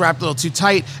 Sometimes it's wrapped a little too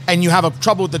tight, and you have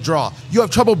trouble with the draw. You have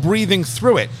trouble breathing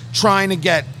through it, trying to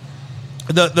get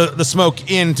the smoke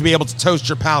in to be able to toast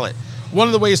your palate. One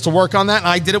of the ways to work on that, and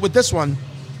I did it with this one,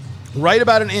 right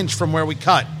about an inch from where we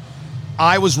cut,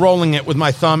 I was rolling it with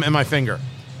my thumb and my finger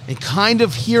and kind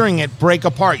of hearing it break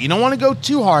apart. You don't want to go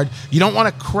too hard. You don't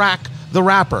want to crack the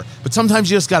wrapper, but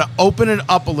sometimes you just got to open it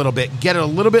up a little bit, get it a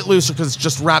little bit looser because it's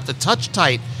just wrapped a touch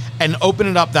tight, and open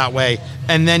it up that way,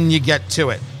 and then you get to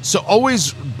it. So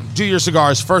always do your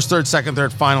cigars first third, second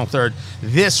third, final third.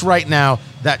 This right now,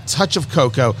 that touch of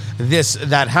cocoa, this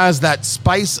that has that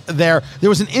spice there. There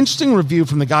was an interesting review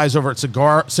from the guys over at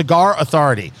Cigar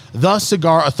Authority,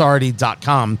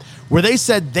 thecigarauthority.com, where they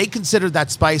said they considered that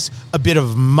spice a bit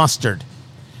of mustard.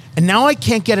 And now I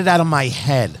can't get it out of my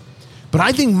head. But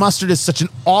I think mustard is such an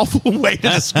awful way to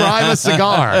describe a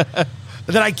cigar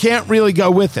that I can't really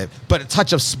go with it. But a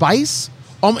touch of spice?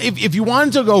 If you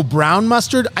wanted to go brown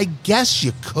mustard, I guess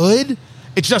you could.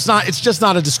 It's just not a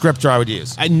descriptor I would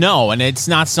use. No, and it's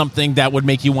not something that would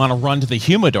make you want to run to the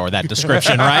humidor, that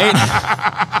description,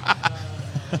 right?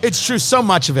 It's true. So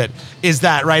much of it is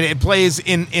that, right? It plays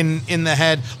in the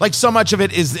head. Like so much of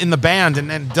it is in the band.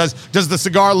 And does the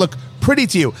cigar look pretty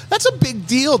to you? That's a big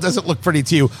deal. Does it look pretty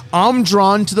to you? I'm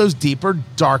drawn to those deeper,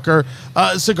 darker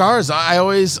cigars. I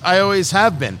always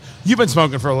have been. You've been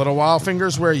smoking for a little while.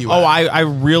 Fingers, where are you at? I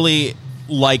really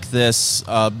like this.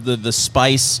 The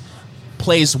spice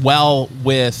plays well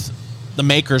with the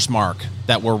Maker's Mark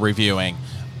that we're reviewing.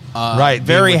 Right.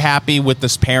 Very happy with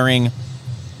this pairing.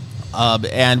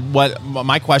 And what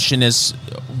my question is,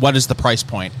 what is the price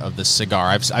point of this cigar?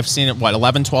 I've seen it,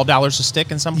 $11, $12 a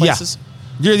stick in some places?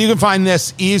 Yeah. You can find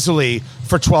this easily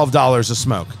for $12 a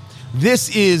smoke.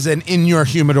 This is an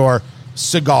in-your-humidor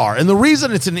cigar. And the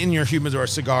reason it's an in-your-humidor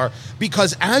cigar,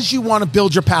 because as you want to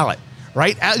build your palate,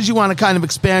 right, as you want to kind of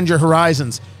expand your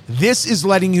horizons, this is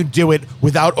letting you do it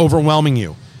without overwhelming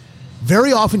you.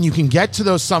 Very often you can get to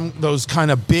those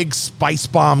kind of big spice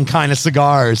bomb kind of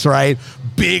cigars, right?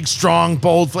 Big, strong,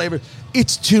 bold flavor.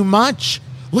 It's too much.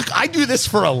 Look, I do this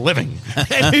for a living,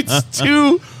 and it's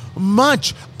too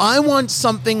much. I want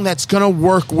something that's going to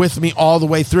work with me all the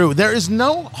way through. There is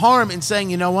no harm in saying,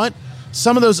 you know what?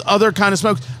 Some of those other kind of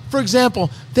smokes, for example,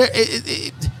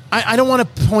 I don't want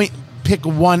to pick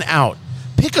one out.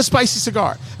 Pick a spicy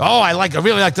cigar. Oh, I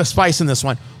really like the spice in this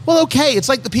one. Well, okay, it's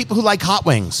like the people who like hot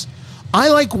wings. I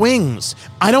like wings.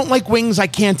 I don't like wings I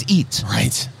can't eat.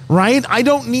 Right? I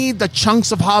don't need the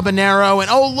chunks of habanero and,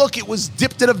 oh, look, it was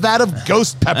dipped in a vat of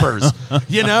ghost peppers,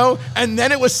 and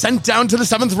then it was sent down to the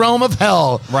seventh realm of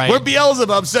hell, right, where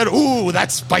Beelzebub said, ooh,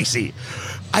 that's spicy.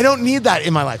 I don't need that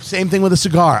in my life. Same thing with a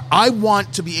cigar. I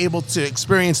want to be able to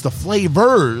experience the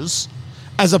flavors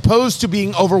as opposed to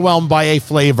being overwhelmed by a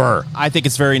flavor. I think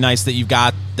it's very nice that you've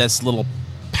got this little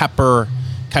pepper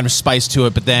kind of spice to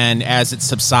it, but then as it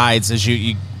subsides, as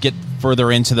you get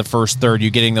further into the first third,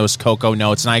 you're getting those cocoa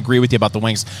notes. And I agree with you about the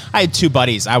wings. I had two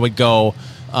buddies. I would go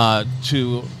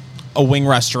to a wing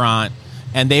restaurant,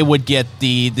 and they would get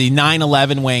the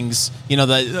 9/11 wings.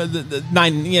 The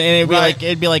 9.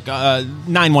 It'd be like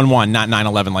 9/11, not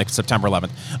 9/11, like September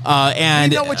 11th.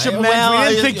 And you know what you meant. We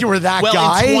didn't think you were that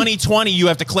guy. In 2020, you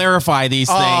have to clarify these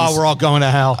things. Oh, we're all going to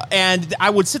hell. And I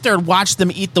would sit there and watch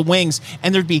them eat the wings,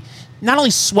 and there'd be not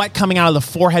only sweat coming out of the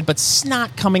forehead, but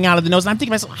snot coming out of the nose. And I'm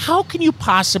thinking to myself, how can you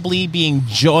possibly be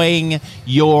enjoying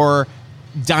your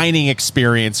dining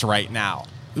experience right now?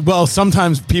 Well,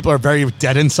 sometimes people are very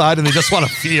dead inside and they just want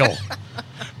to feel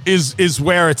is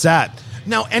where it's at.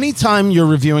 Now, anytime you're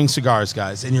reviewing cigars,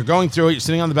 guys, and you're going through it, you're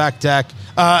sitting on the back deck,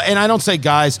 and I don't say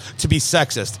guys to be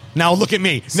sexist. Now, look at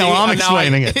me. Now I'm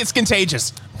explaining it. It's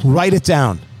contagious. Write it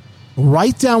down.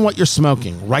 Write down what you're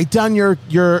smoking. Write down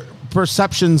your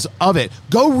perceptions of it.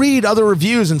 Go read other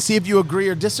reviews and see if you agree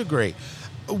or disagree.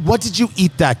 What did you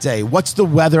eat that day? What's the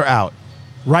weather out?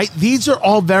 Right? These are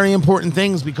all very important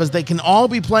things because they can all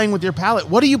be playing with your palate.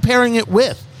 What are you pairing it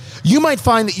with? You might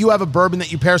find that you have a bourbon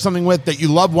that you pair something with that you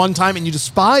love one time and you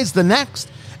despise the next.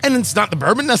 And it's not the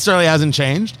bourbon necessarily hasn't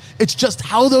changed. It's just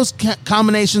how those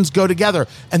combinations go together.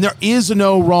 And there is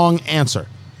no wrong answer.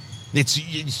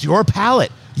 It's your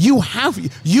palate. You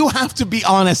have to be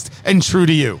honest and true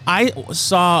to you. I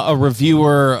saw a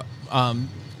reviewer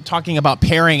talking about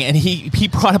pairing, and he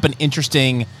brought up an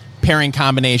interesting pairing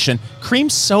combination: cream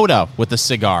soda with a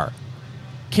cigar.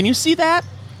 Can you see that?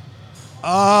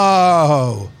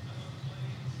 Oh,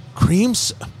 cream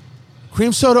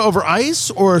soda over ice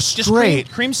or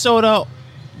straight? Cream soda.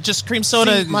 Just cream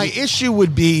soda. See, my issue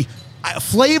would be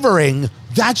flavoring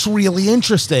That's really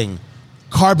interesting.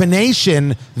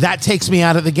 Carbonation, that takes me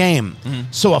out of the game.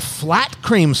 So a flat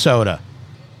cream soda,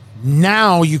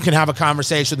 now you can have a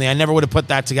conversation with me. I never would have put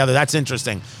that together. That's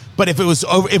interesting. But if it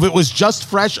was just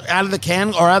fresh out of the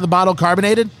can or out of the bottle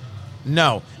carbonated,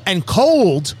 no. And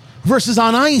cold versus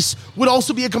on ice would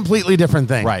also be a completely different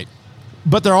thing. Right.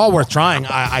 But they're all worth trying,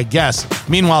 I guess.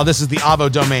 Meanwhile, this is the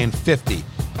Avo Domain 50,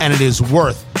 and it is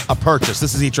worth a purchase.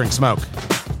 This is Eat, Drink, Smoke.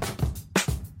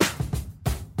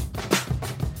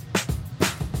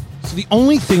 So the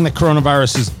only thing that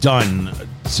coronavirus has done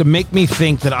to make me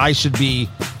think that I should be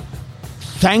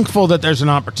thankful that there's an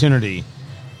opportunity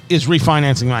is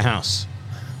refinancing my house.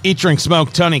 Eat, Drink,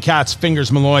 Smoke, Tony Katz,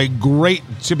 Fingers Malloy. Great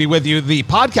to be with you. The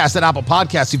podcast at Apple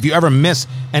Podcasts, if you ever miss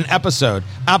an episode,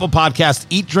 Apple Podcasts,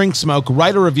 Eat, Drink, Smoke,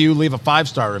 write a review, leave a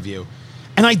 5-star review.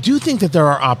 And I do think that there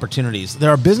are opportunities.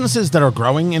 There are businesses that are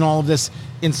growing in all of this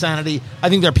insanity. I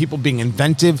think there are people being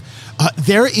inventive.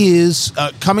 There is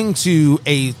coming to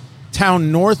a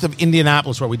town north of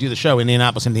Indianapolis where we do the show,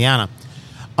 Indianapolis, Indiana,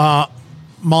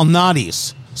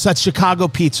 Malnati's. So that's Chicago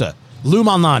pizza. Lou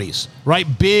Malnati's, right?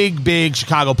 Big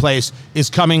Chicago place is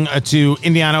coming to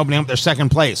Indiana, opening up their second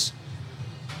place.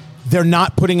 They're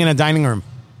not putting in a dining room.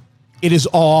 It is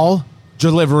all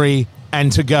delivery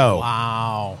and to go.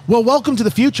 Wow. Well, welcome to the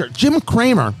future. Jim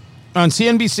Cramer on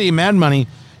CNBC, Mad Money,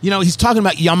 he's talking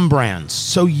about Yum Brands.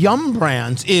 So Yum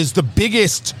Brands is the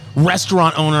biggest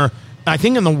restaurant owner, I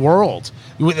think, in the world,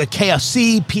 with a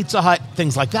KFC, Pizza Hut,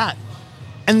 things like that.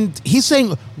 And he's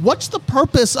saying, what's the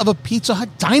purpose of a Pizza Hut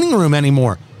dining room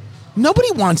anymore?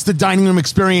 Nobody wants the dining room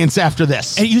experience after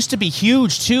this. It used to be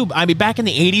huge, too. I mean, back in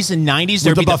the 80s and 90s,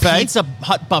 there'd be the Pizza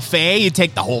Hut buffet. You'd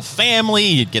take the whole family.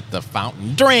 You'd get the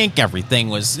fountain drink.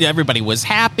 Everybody was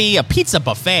happy. A pizza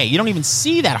buffet. You don't even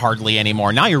see that hardly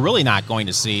anymore. Now you're really not going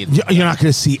to see. You're not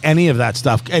going to see any of that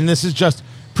stuff. And this is just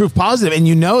proof positive. And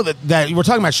you know that we're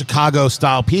talking about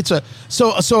Chicago-style pizza.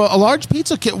 So a large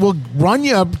pizza kit will run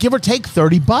you, give or take,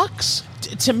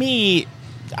 $30. To me,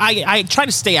 I try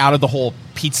to stay out of the whole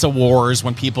pizza wars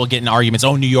when people get in arguments.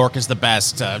 Oh, New York is the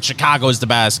best. Chicago is the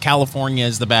best. California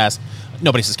is the best.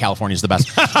 Nobody says California is the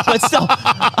best. But still,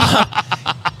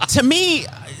 to me,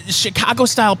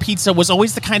 Chicago-style pizza was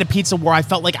always the kind of pizza where I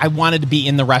felt like I wanted to be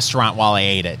in the restaurant while I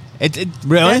ate it.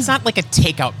 Really? It's not like a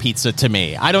takeout pizza to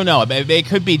me. I don't know. It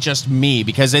could be just me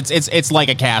because it's like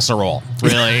a casserole,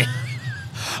 really.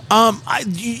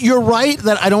 You're right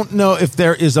that I don't know if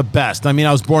there is a best. I mean,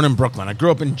 I was born in Brooklyn. I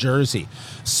grew up in Jersey.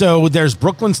 So there's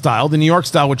Brooklyn style, the New York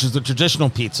style, which is the traditional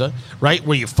pizza, right,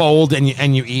 where you fold and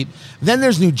you eat. Then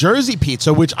there's New Jersey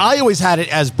pizza, which I always had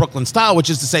it as Brooklyn style, which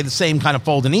is to say the same kind of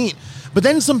fold and eat. But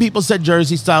then some people said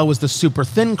Jersey style was the super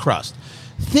thin crust.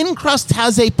 Thin crust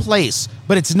has a place,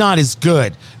 but it's not as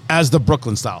good as the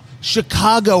Brooklyn style.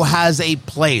 Chicago has a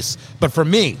place, but for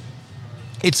me,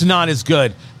 it's not as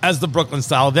good as the Brooklyn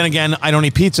style. Then again, I don't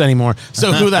eat pizza anymore,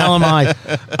 so who the hell am I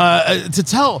to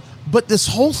tell? But this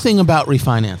whole thing about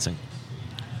refinancing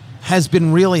has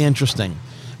been really interesting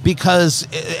because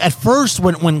at first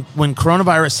when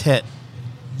coronavirus hit,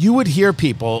 you would hear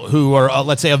people who are,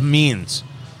 let's say, of means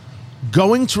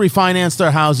going to refinance their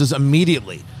houses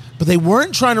immediately. But they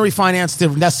weren't trying to refinance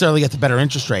to necessarily get the better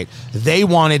interest rate. They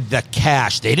wanted the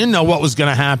cash. They didn't know what was going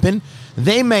to happen.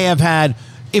 They may have had,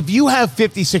 if you have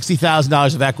 $50,000,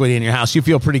 $60,000 of equity in your house, you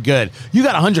feel pretty good. You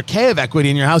got $100K of equity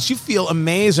in your house, you feel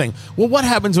amazing. Well, what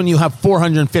happens when you have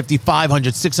 $450,000,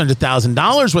 $500,000,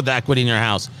 $600,000 worth of equity in your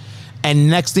house? And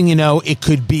next thing you know, it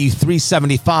could be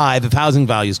 $375,000 if housing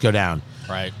values go down.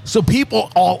 Right. So people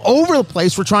all over the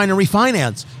place were trying to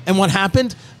refinance. And what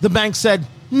happened? The bank said,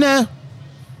 nah.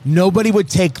 Nobody would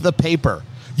take the paper.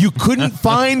 You couldn't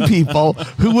find people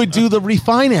who would do the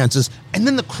refinances. And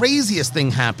then the craziest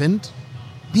thing happened.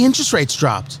 The interest rates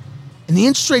dropped. And the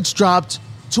interest rates dropped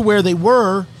to where they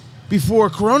were before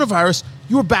coronavirus.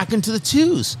 You were back into the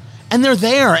twos. And they're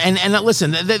there. And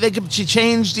listen, they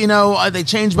changed, they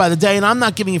changed by the day. And I'm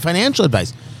not giving you financial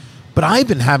advice. But I've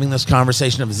been having this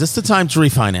conversation of, is this the time to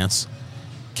refinance?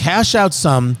 Cash out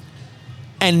some.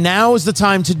 And now is the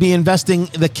time to be investing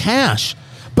the cash.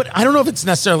 But I don't know if it's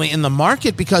necessarily in the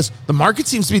market because the market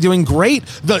seems to be doing great.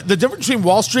 The difference between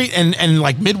Wall Street and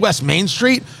like Midwest Main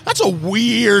Street, that's a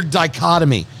weird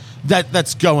dichotomy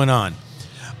that's going on.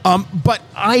 But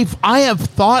I have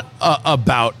thought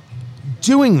about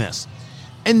doing this.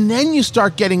 And then you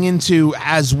start getting into,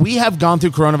 as we have gone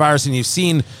through coronavirus and you've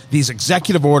seen these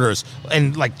executive orders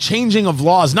and like changing of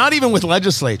laws, not even with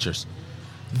legislatures.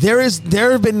 There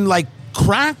have been like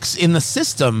cracks in the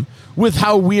system with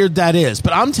how weird that is.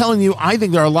 But I'm telling you, I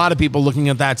think there are a lot of people looking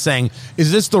at that saying,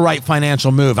 is this the right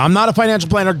financial move? I'm not a financial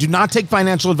planner. Do not take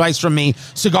financial advice from me.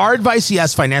 Cigar advice,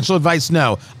 yes. Financial advice,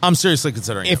 no. I'm seriously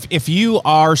considering it. If you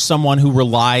are someone who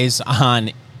relies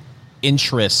on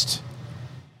interest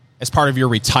as part of your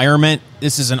retirement,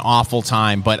 this is an awful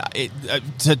time. But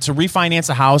to refinance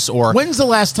a house or... When's the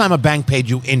last time a bank paid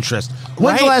you interest?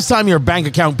 When's the last time your bank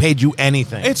account paid you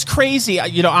anything? It's crazy.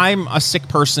 You know, I'm a sick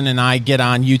person, and I get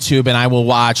on YouTube and I will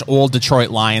watch old Detroit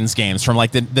Lions games from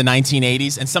like the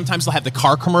 1980s, and sometimes they'll have the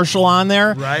car commercial on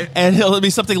there. Right. And it'll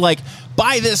be something like,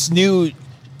 buy this new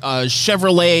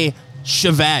Chevrolet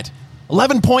Chevette.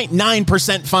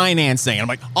 11.9% financing. And I'm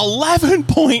like,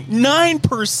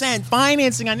 11.9%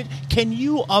 financing on it? Can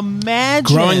you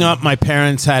imagine? Growing up, my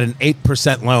parents had an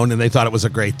 8% loan, and they thought it was a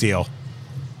great deal.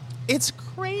 It's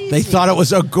crazy. They thought it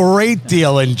was a great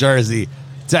deal in Jersey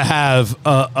to have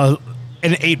an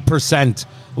 8%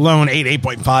 loan,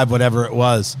 8.5, whatever it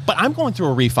was. But I'm going through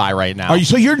a refi right now.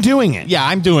 So you're doing it? Yeah,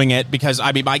 I'm doing it because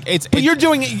I mean, But you're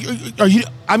doing it. Are you?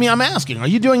 I mean, I'm asking. Are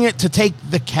you doing it to take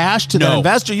the cash to the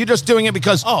investor? You're just doing it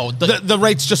because the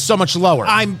rate's just so much lower.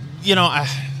 I'm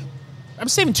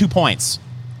saving 2 points.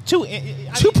 2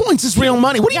 points is real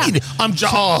money. What do you mean? I'm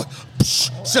just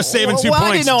saving 2 points.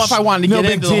 I didn't know if I wanted to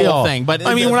get into the whole thing, but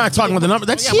I mean, we're not talking about the number.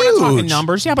 That's huge. We're not talking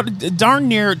numbers. Yeah, but darn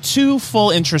near 2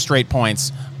 full interest rate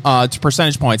points to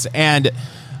percentage points.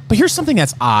 But here's something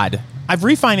that's odd. I've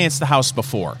refinanced the house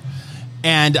before,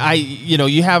 and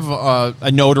you have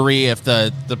a notary if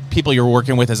the people you're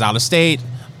working with is out of state.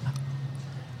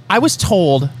 I was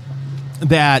told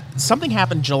that something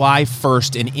happened July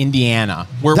 1st in Indiana.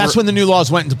 That's when the new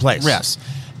laws went into place. Yes.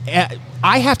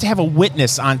 I have to have a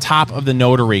witness on top of the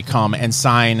notary come and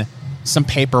sign some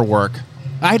paperwork.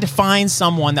 I had to find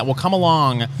someone that will come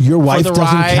along. Your wife doesn't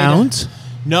ride. Count?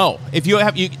 No. If you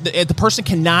have the person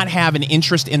cannot have an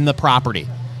interest in the property.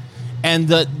 And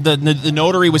the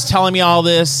notary was telling me all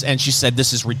this, and she said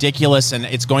this is ridiculous and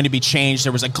it's going to be changed.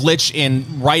 There was a glitch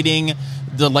in writing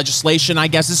the legislation, I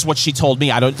guess. This is what she told me.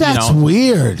 That's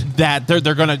weird. That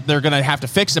they're gonna have to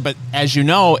fix it, but as you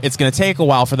know, it's gonna take a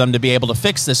while for them to be able to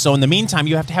fix this. So in the meantime,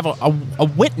 you have to have a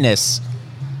witness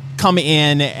come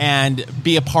in and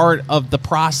be a part of the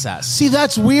process. See,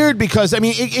 that's weird because I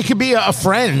mean, it could be a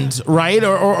friend, right,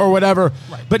 or whatever.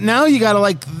 Right. But now you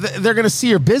gotta they're gonna see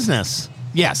your business.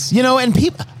 Yes, and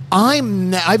people.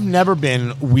 I've never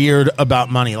been weird about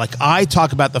money. Like, I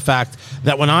talk about the fact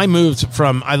that when I moved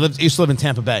used to live in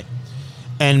Tampa Bay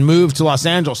and moved to Los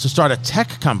Angeles to start a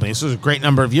tech company. This was a great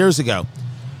number of years ago.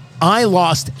 I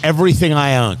lost everything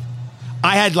I own.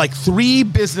 I had like 3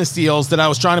 business deals that I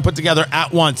was trying to put together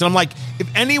at once. And I'm like, if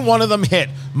any one of them hit,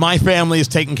 my family is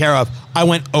taken care of. I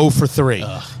went 0 for 3.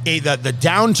 The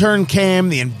downturn came,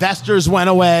 the investors went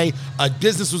away, a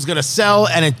business was going to sell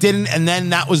and it didn't. And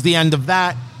then that was the end of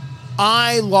that.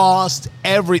 I lost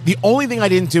the only thing I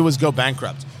didn't do was go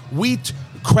bankrupt.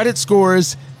 Credit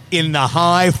scores in the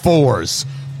high 4s.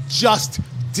 Just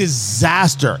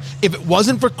disaster. If it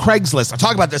wasn't for Craigslist, I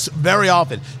talk about this very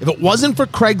often. If it wasn't for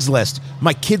Craigslist,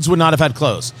 my kids would not have had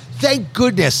clothes. Thank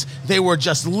goodness they were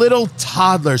just little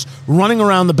toddlers running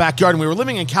around the backyard. And we were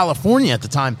living in California at the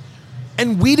time.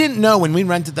 And we didn't know when we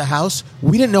rented the house,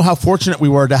 we didn't know how fortunate we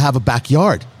were to have a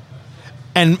backyard.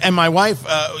 And my wife,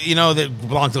 they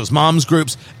belonged to those moms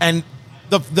groups, and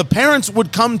the parents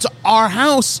would come to our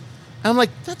house. And I'm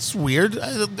like, that's weird,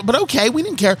 but okay, we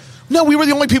didn't care. No, we were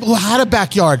the only people who had a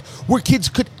backyard where kids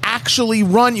could actually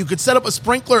run. You could set up a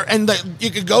sprinkler, and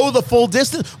you could go the full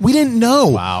distance. We didn't know.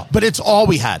 Wow. But it's all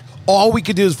we had. All we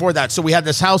could do is afford that. So we had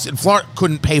this house in Florida,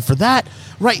 couldn't pay for that.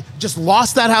 Right, just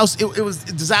lost that house. It was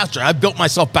a disaster. I built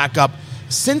myself back up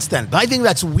since then. But I think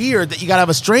that's weird that you got to have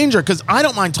a stranger, because I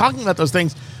don't mind talking about those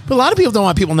things, but a lot of people don't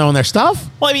want people knowing their stuff.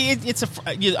 Well, I mean,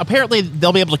 apparently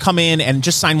they'll be able to come in and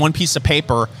just sign one piece of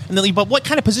paper, and then but what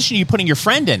kind of position are you putting your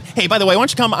friend in? Hey, by the way, why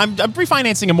don't you come? I'm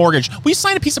refinancing a mortgage. Will you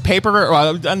sign a piece of paper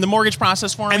on the mortgage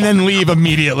process for me? And then leave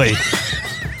immediately.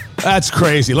 That's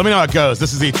crazy. Let me know how it goes.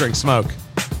 This is Eat, Drink, Smoke.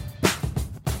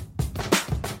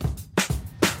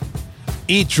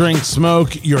 Eat, Drink,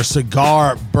 Smoke, your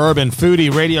cigar, bourbon,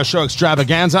 foodie radio show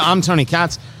extravaganza. I'm Tony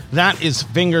Katz. That is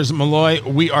Fingers Malloy.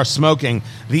 We are smoking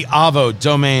the Avo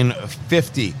Domain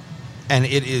 50, and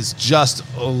it is just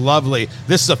lovely.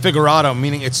 This is a Figurado,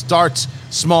 meaning it starts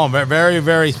small, very,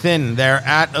 very thin there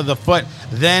at the foot,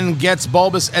 then gets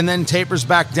bulbous, and then tapers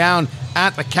back down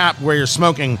at the cap where you're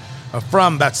smoking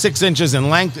from about 6 inches in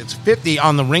length. It's 50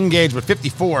 on the ring gauge, but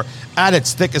 54 at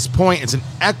its thickest point. It's an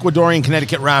Ecuadorian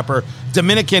Connecticut wrapper,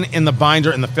 Dominican in the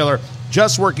binder and the filler.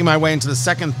 Just working my way into the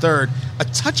second, third. A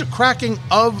touch of cracking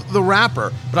of the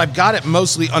wrapper, but I've got it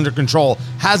mostly under control.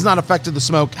 Has not affected the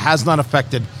smoke, has not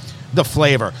affected the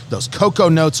flavor. Those cocoa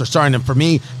notes are starting to, for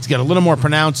me, to get a little more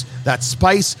pronounced. That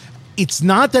spice, it's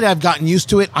not that I've gotten used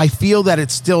to it. I feel that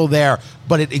it's still there,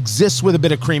 but it exists with a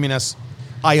bit of creaminess.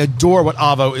 I adore what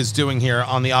Avo is doing here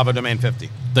on the Avo Domain 50.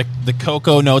 The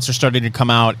cocoa notes are starting to come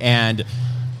out, and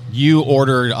you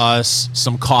ordered us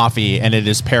some coffee, and it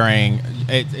is pairing.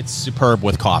 It's superb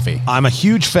with coffee. I'm a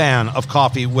huge fan of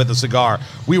coffee with a cigar.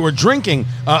 We were drinking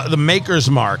the Maker's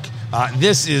Mark.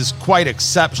 This is quite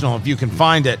exceptional if you can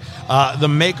find it. The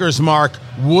Maker's Mark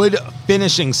Wood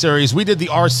Finishing Series. We did the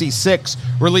RC6,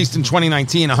 released in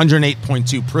 2019,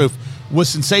 108.2 proof. Was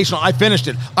sensational. I finished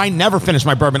it. I never finish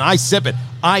my bourbon. I sip it.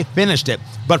 I finished it.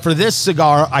 But for this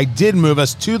cigar, I did move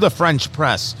us to the French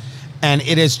press, and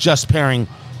it is just pairing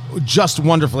just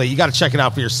wonderfully. You got to check it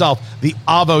out for yourself. The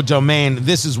Avo Domain.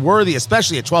 This is worthy,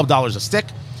 especially at $12 a stick,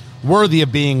 worthy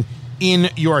of being in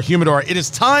your humidor. It is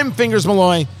time, Fingers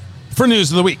Malloy, for News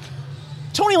of the Week.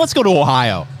 Tony, let's go to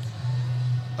Ohio.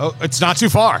 Oh, it's not too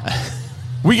far.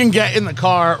 We can get in the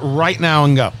car right now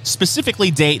and go. Specifically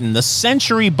Dayton, the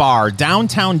Century Bar,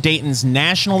 downtown Dayton's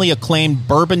nationally acclaimed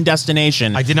bourbon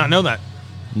destination. I did not know that.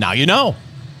 Now you know.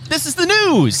 This is the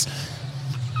news.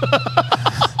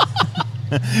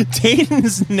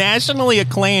 Dayton's nationally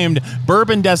acclaimed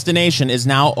bourbon destination is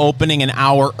now opening an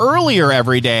hour earlier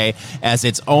every day as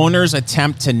its owners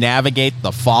attempt to navigate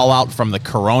the fallout from the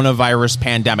coronavirus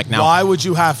pandemic. Now, why would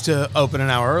you have to open an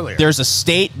hour earlier? There's a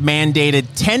state-mandated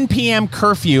 10 p.m.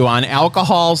 curfew on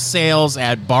alcohol sales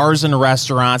at bars and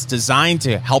restaurants designed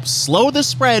to help slow the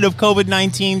spread of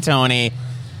COVID-19, Tony.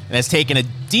 And has taken a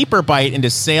deeper bite into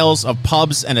sales of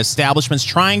pubs and establishments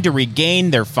trying to regain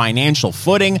their financial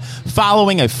footing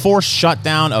following a forced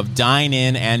shutdown of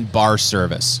dine-in and bar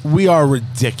service. We are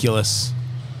ridiculous.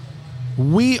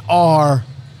 We are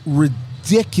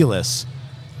ridiculous.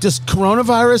 Does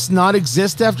coronavirus not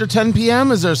exist after 10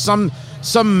 p.m.? Is there some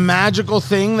magical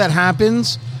thing that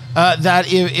happens that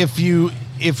if you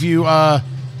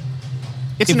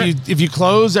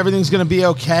close, everything's going to be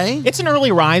okay? It's an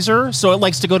early riser, so it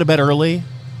likes to go to bed early.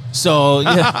 So,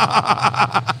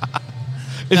 yeah.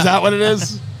 Is that what it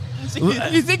is?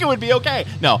 You think it would be okay?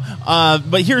 No,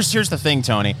 but here's the thing,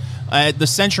 Tony. At the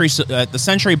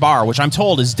Century Bar, which I'm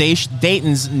told is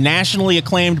Dayton's nationally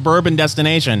acclaimed bourbon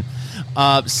destination,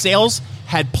 sales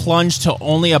had plunged to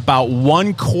only about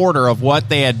 1/4 of what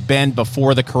they had been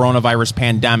before the coronavirus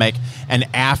pandemic and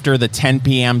after the 10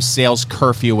 p.m. sales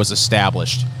curfew was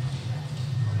established.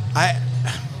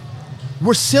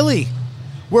 We're silly.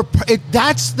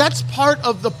 That's part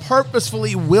of the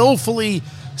purposefully, willfully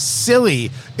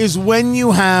silly is when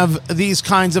you have these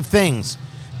kinds of things.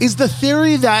 Is the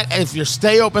theory that if you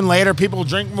stay open later, people will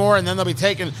drink more and then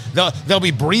they'll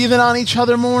be breathing on each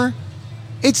other more?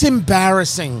 It's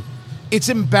embarrassing. It's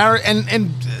embarrassing. And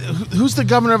who's the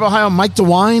governor of Ohio? Mike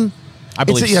DeWine? I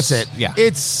believe that's it. Yeah.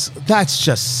 That's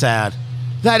just sad.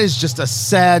 That is just a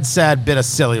sad, sad bit of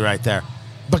silly right there.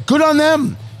 But good on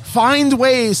them. Find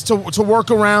ways to work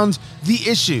around the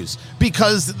issues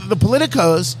because the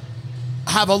politicos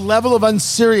have a level of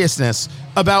unseriousness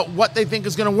about what they think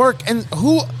is going to work. And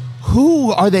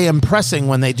who are they impressing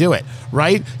when they do it,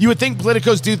 right? You would think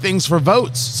politicos do things for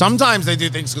votes. Sometimes they do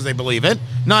things because they believe it.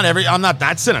 I'm not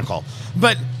that cynical.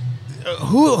 But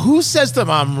who says to them,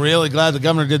 I'm really glad the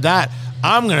governor did that.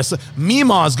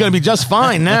 Meemaw is going to be just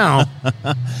fine now.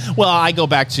 Well, I go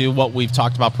back to what we've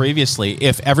talked about previously.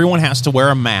 If everyone has to wear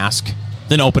a mask,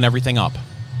 then open everything up.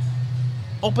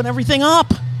 Open everything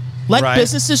up. Let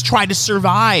businesses try to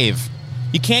survive.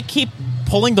 You can't keep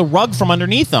pulling the rug from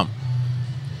underneath them.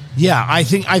 Yeah, I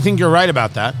think you're right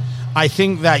about that. I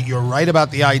think that you're right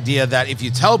about the idea that if you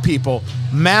tell people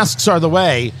masks are the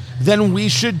way, then we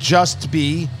should just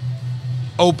be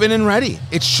open and ready.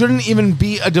 It shouldn't even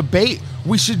be a debate.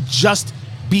 We should just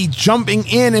be jumping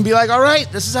in and be like, all right,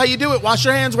 this is how you do it. Wash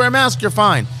your hands, wear a mask, you're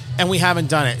fine. And we haven't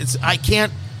done it. I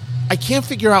can't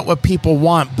figure out what people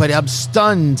want, but I'm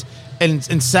stunned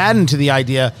and saddened to the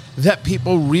idea that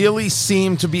people really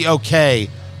seem to be okay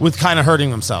with kind of hurting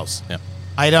themselves. Yeah.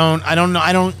 I don't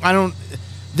know.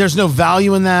 There's no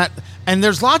value in that. And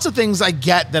there's lots of things I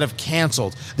get that have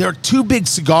canceled. There are two big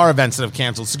cigar events that have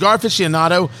canceled. Cigar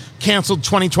Aficionado canceled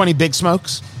 2020 Big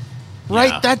Smokes.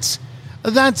 Right? Yeah.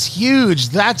 That's huge.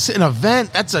 That's an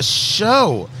event. That's a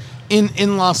show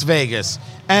in Las Vegas.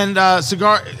 And so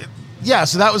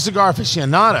that was Cigar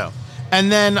Aficionado.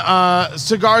 And then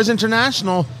Cigars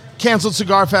International canceled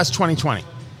Cigar Fest 2020.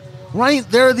 Right?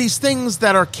 There are these things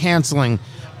that are canceling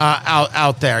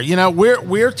out there. You know,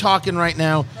 we're talking right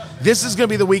now this is going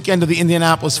to be the weekend of the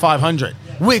Indianapolis 500,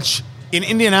 which in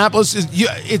Indianapolis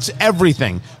it's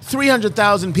everything.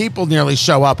 300,000 people nearly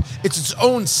show up. It's its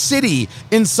own city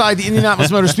inside the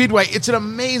Indianapolis Motor Speedway. It's an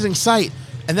amazing sight,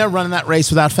 and they're running that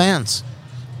race without fans,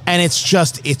 and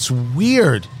it's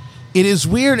weird. It is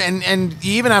weird, and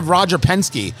you even have Roger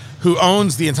Penske, who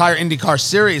owns the entire IndyCar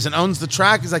series and owns the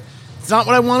track. He's like, it's not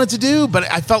what I wanted to do,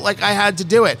 but I felt like I had to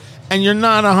do it. And you're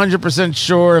not 100%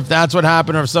 sure if that's what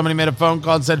happened or if somebody made a phone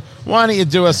call and said, why don't you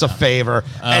do us a favor?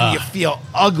 And you feel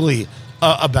ugly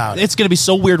about it. It's going to be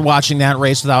so weird watching that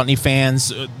race without any fans.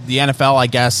 The NFL, I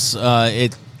guess,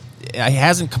 it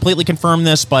hasn't completely confirmed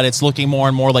this, but it's looking more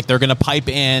and more like they're going to pipe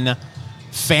in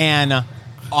fan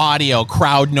audio,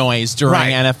 crowd noise during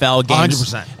NFL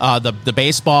games. 100%. The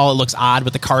baseball, it looks odd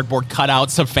with the cardboard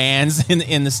cutouts of fans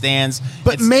in the stands.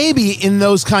 But maybe in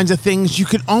those kinds of things, you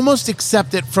could almost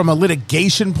accept it from a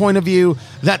litigation point of view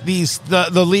that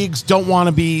the leagues don't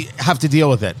want to have to deal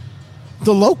with it.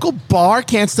 The local bar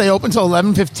can't stay open till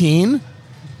 11:15.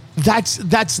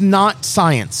 That's not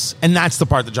science, and that's the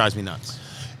part that drives me nuts.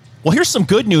 Well, here's some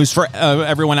good news for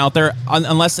everyone out there,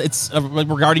 unless it's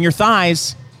regarding your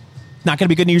thighs. Not going to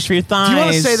be good news for your thighs. Do you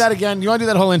want to say that again? Do you want to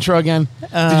do that whole intro again?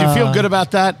 Did you feel good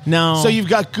about that? No. So you've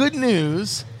got good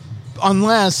news,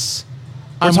 unless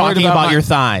we're talking about your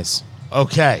thighs.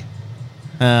 Okay.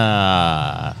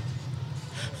 I'm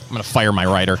going to fire my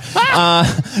writer.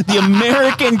 The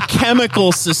American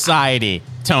Chemical Society,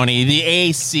 Tony, the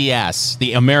ACS,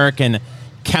 the American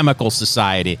Chemical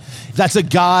Society. That's a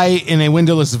guy in a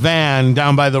windowless van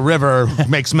down by the river who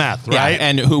makes meth, right? Yeah,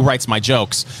 and who writes my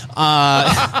jokes. The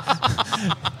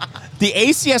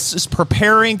ACS is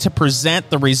preparing to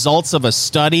present the results of a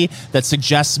study that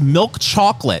suggests milk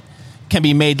chocolate can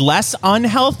be made less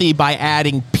unhealthy by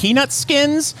adding peanut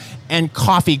skins and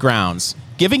coffee grounds,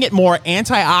 giving it more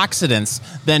antioxidants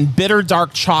than bitter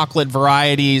dark chocolate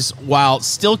varieties while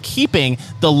still keeping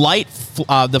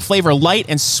the flavor light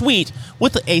and sweet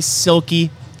with a silky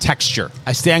texture.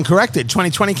 I stand corrected.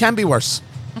 2020 can be worse.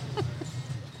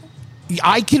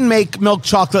 I can make milk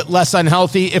chocolate less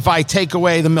unhealthy if I take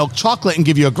away the milk chocolate and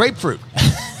give you a grapefruit.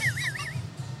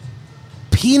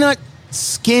 Peanut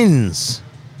skins.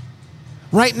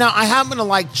 Right now, I happen to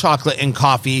like chocolate in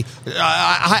coffee.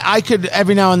 I could,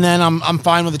 every now and then, I'm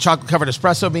fine with a chocolate-covered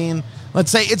espresso bean.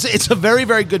 Let's say it's a very,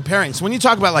 very good pairing. So when you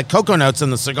talk about like cocoa notes in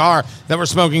the cigar that we're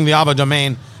smoking, the Avo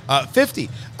Domain 50,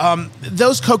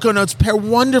 those cocoa notes pair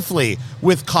wonderfully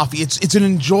with coffee. It's an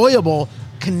enjoyable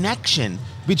connection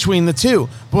between the two.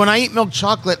 But when I eat milk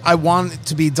chocolate, I want it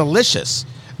to be delicious.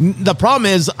 The problem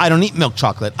is I don't eat milk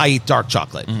chocolate. I eat dark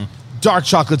chocolate. Mm-hmm. Dark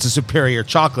chocolate's a superior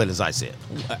chocolate as I see it.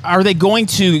 Are they going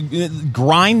to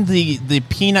grind the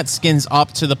peanut skins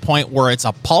up to the point where it's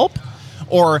a pulp?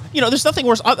 Or, there's nothing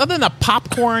worse other than a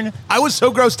popcorn. I was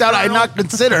so grossed out, I had not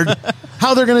considered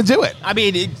how they're going to do it. I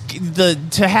mean,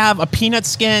 to have a peanut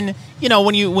skin,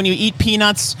 when you eat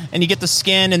peanuts and you get the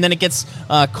skin and then it gets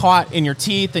caught in your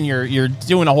teeth and you're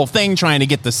doing a whole thing trying to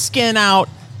get the skin out.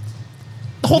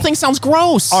 The whole thing sounds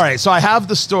gross. All right, so I have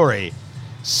the story.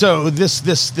 So this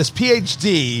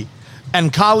PhD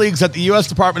and colleagues at the U.S.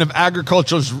 Department of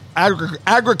Agriculture's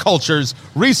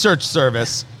Research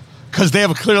Service, because they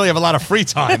clearly have a lot of free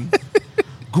time,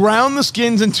 ground the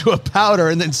skins into a powder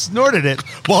and then snorted it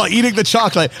while eating the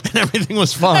chocolate, and everything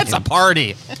was fine. That's a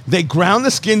party. They ground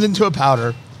the skins into a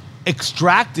powder,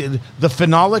 extracted the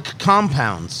phenolic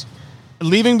compounds,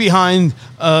 leaving behind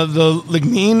the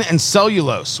lignin and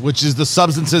cellulose, which is the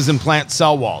substances in plant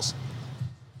cell walls.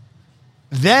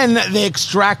 Then they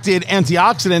extracted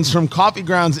antioxidants from coffee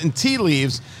grounds and tea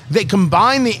leaves. They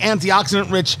combined the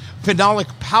antioxidant-rich phenolic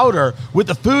powder with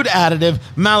the food additive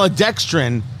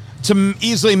maltodextrin to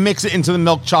easily mix it into the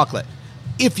milk chocolate.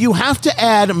 If you have to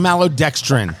add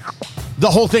maltodextrin,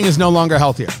 the whole thing is no longer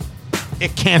healthier.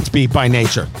 It can't be by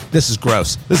nature. This is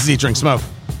gross. This is Eat, Drink, Smoke.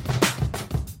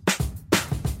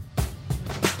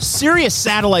 Sirius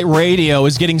Satellite Radio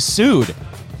is getting sued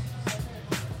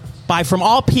by, from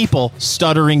all people,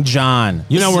 Stuttering John.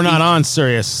 You know we're not on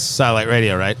Sirius Satellite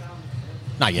Radio, right?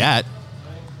 Not yet.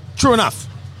 True enough.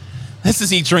 This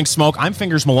is Eat, Drink, Smoke. I'm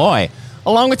Fingers Malloy,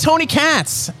 along with Tony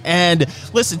Katz. And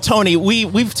listen, Tony,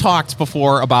 we've talked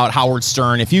before about Howard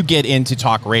Stern. If you get into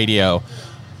talk radio,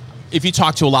 if you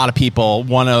talk to a lot of people,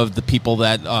 one of the people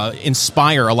that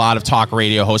inspire a lot of talk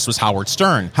radio hosts was Howard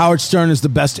Stern. Howard Stern is the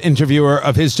best interviewer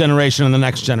of his generation and the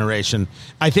next generation.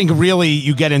 I think really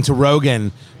you get into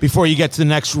Rogan before you get to the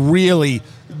next really,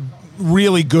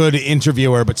 really good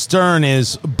interviewer. But Stern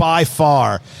is by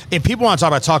far, if people want to talk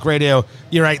about talk radio,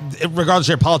 you're right, regardless of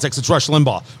your politics, it's Rush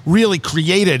Limbaugh. Really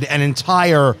created an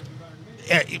entire,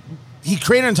 he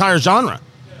created an entire genre.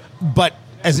 But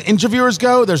as interviewers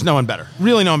go, there's no one better.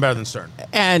 Really no one better than Stern.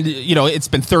 And, it's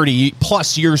been 30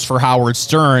 plus years for Howard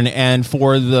Stern. And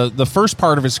for the first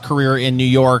part of his career in New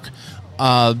York,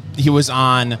 he was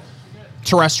on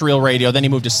terrestrial radio. Then he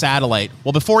moved to satellite.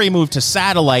 Well, before he moved to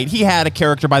satellite, he had a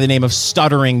character by the name of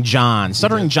Stuttering John.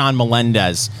 Stuttering John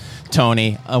Melendez,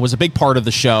 Tony, was a big part of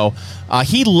the show.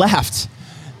 He left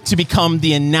to become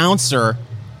the announcer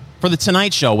for The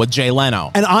Tonight Show with Jay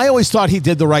Leno. And I always thought he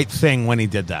did the right thing when he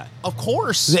did that. Of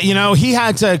course. He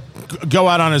had to go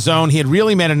out on his own. He had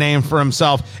really made a name for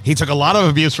himself. He took a lot of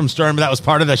abuse from Stern, but that was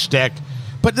part of the shtick.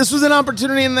 But this was an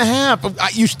opportunity and a half.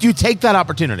 You take that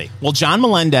opportunity. Well, John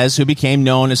Melendez, who became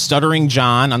known as Stuttering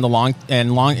John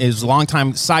on his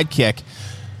longtime sidekick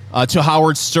to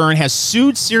Howard Stern, has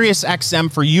sued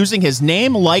SiriusXM for using his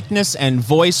name, likeness, and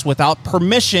voice without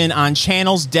permission on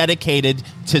channels dedicated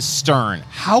to Stern.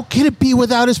 How can it be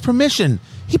without his permission?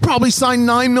 He probably signed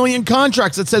 9 million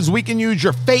contracts that says we can use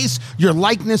your face, your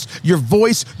likeness, your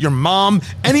voice, your mom,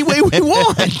 any way we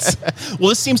want. Well,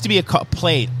 this seems to be a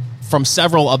plate from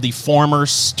several of the former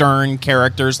Stern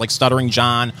characters like Stuttering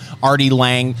John, Artie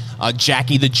Lang,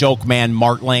 Jackie the Joke Man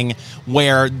Martling,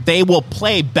 where they will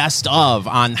play best of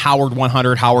on Howard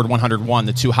 100, Howard 101,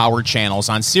 the two Howard channels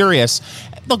on Sirius.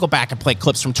 They'll go back and play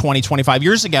clips from 20, 25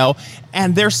 years ago,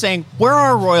 and they're saying, where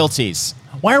are our royalties?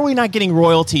 Why are we not getting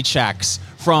royalty checks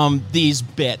from these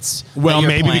bits? Well,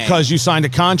 maybe because you signed a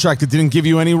contract that didn't give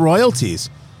you any royalties.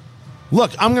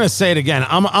 Look, I'm going to say it again.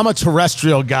 I'm a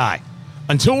terrestrial guy.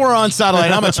 Until we're on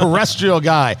satellite, I'm a terrestrial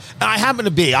guy. And I happen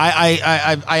to be.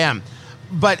 I am.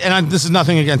 But this is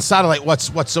nothing against satellite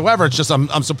whatsoever. It's just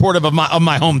I'm supportive of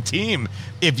my home team,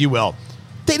 if you will.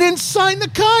 They didn't sign the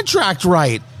contract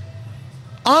right.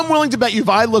 I'm willing to bet you if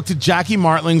I looked at Jackie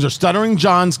Martling's or Stuttering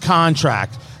John's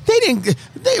contract,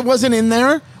 it wasn't in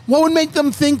there. What would make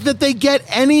them think that they get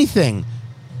anything?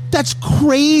 That's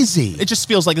crazy. It just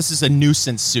feels like this is a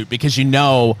nuisance suit because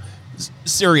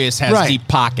Sirius has deep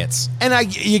pockets.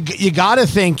 And you got to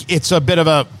think it's a bit of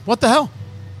a, what the hell?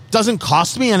 Doesn't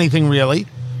cost me anything really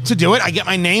to do it. I get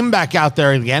my name back out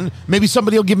there again. Maybe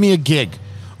somebody will give me a gig,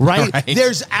 right?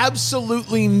 There's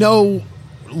absolutely no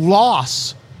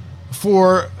loss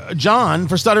for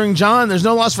Stuttering John. There's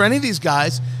no loss for any of these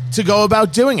guys to go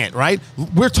about doing it, right?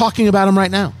 We're talking about him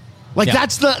right now.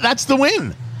 That's the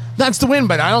win. That's the win,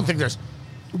 but I don't think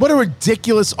what a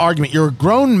ridiculous argument. You're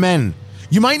grown men.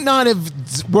 You might not have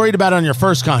worried about it on your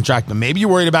first contract, but maybe you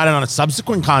worried about it on a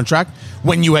subsequent contract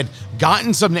when you had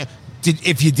gotten something.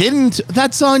 If you didn't,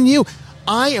 that's on you.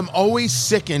 I am always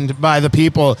sickened by the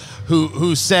people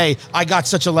who say, I got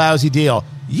such a lousy deal.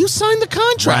 You signed the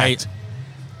contract. Right.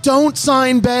 Don't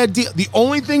sign bad deal. The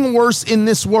only thing worse in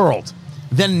this world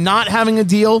than not having a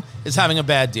deal is having a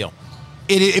bad deal.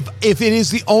 If it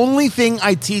is the only thing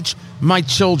I teach my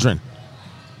children,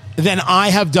 then I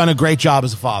have done a great job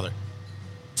as a father.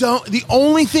 The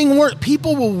only thing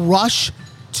people will rush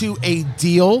to a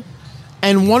deal,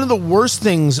 and one of the worst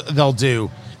things they'll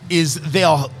do is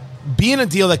they'll be in a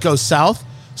deal that goes south,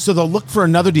 so they'll look for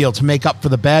another deal to make up for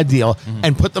the bad deal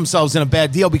and put themselves in a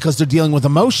bad deal because they're dealing with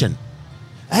emotion.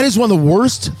 That is one of the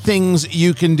worst things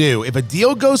you can do. If a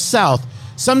deal goes south,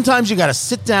 sometimes you got to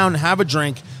sit down, have a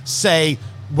drink, say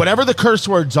whatever the curse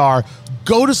words are,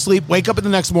 go to sleep, wake up in the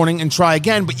next morning, and try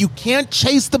again, but you can't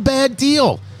chase the bad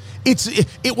deal.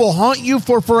 It will haunt you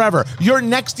for forever. Your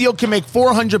next deal can make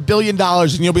 $400 billion,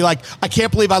 and you'll be like, I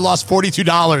can't believe I lost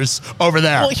 $42 over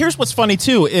there. Well, here's what's funny,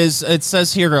 too, is it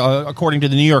says here, according to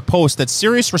the New York Post, that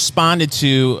Sirius responded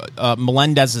to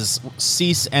Melendez's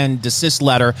cease and desist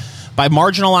letter by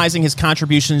marginalizing his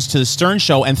contributions to the Stern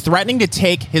Show and threatening to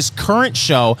take his current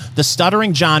show, the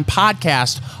Stuttering John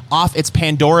podcast, off its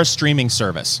Pandora streaming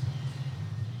service.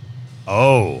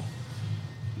 Oh.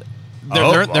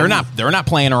 They're not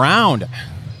playing around.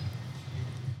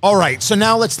 All right, so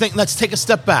now let's take a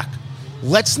step back.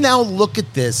 Let's now look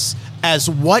at this as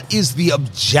what is the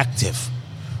objective,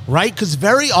 right? Because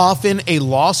very often a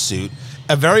lawsuit,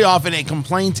 very often a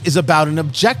complaint is about an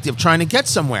objective, trying to get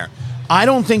somewhere. I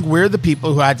don't think we're the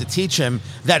people who had to teach him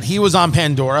that he was on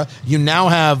Pandora. You now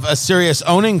have a Sirius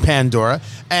owning Pandora,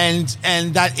 and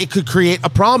that it could create a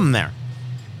problem there.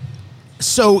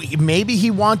 So maybe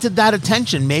he wanted that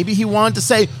attention. Maybe he wanted to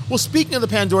say, well, speaking of the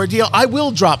Pandora deal, I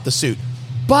will drop the suit.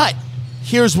 But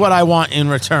here's what I want in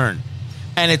return.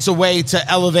 And it's a way to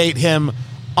elevate him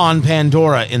on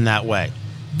Pandora in that way.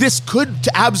 This could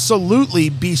absolutely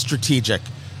be strategic.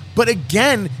 But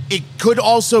again, it could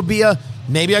also be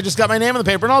maybe I just got my name in the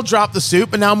paper and I'll drop the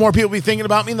suit, but now more people will be thinking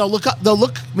about me and they'll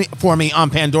look for me on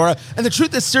Pandora. And the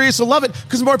truth is, Sirius will love it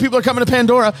because more people are coming to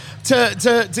Pandora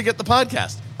to get the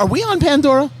podcast. Are we on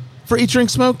Pandora for Eat, Drink,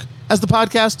 Smoke? as the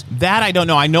podcast? That I don't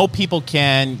know. I know people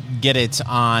can get it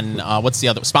on, what's the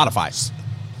other? Spotify.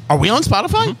 Are we on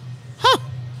Spotify? Mm-hmm. Huh.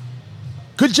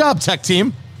 Good job, tech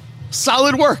team.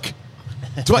 Solid work.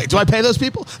 Do I pay those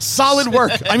people? Solid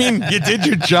work. I mean, you did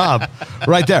your job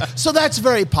right there. So that's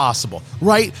very possible,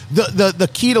 right? The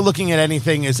key to looking at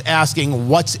anything is asking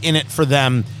what's in it for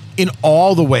them in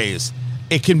all the ways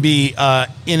it can be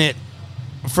in it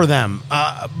for them.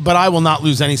 But I will not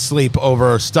lose any sleep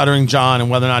over Stuttering John and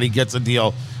whether or not he gets a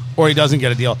deal or he doesn't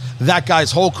get a deal. That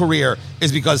guy's whole career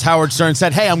is because Howard Stern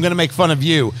said, hey, I'm going to make fun of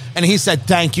you. And he said,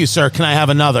 thank you, sir. Can I have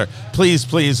another? Please,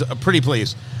 please, pretty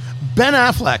please. Ben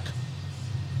Affleck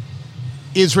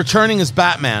is returning as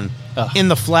Batman in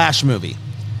the Flash movie.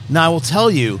 Now, I will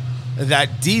tell you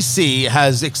that DC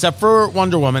has, except for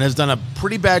Wonder Woman, has done a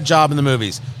pretty bad job in the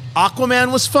movies.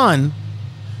 Aquaman was fun,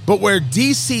 but where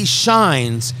DC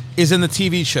shines is in the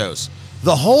TV shows.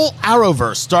 The whole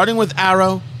Arrowverse, starting with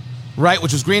Arrow, right,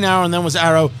 which was Green Arrow and then was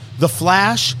Arrow. The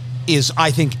Flash is,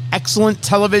 I think, excellent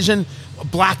television.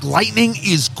 Black Lightning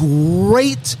is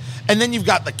great. And then you've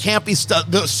got the campy stuff,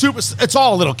 it's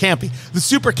all a little campy. The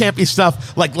super campy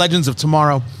stuff like Legends of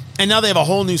Tomorrow. And now they have a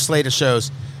whole new slate of shows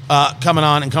coming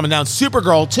on and coming down.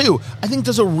 Supergirl, too, I think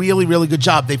does a really, really good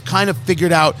job. They've kind of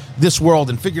figured out this world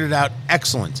and figured it out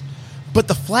excellent. But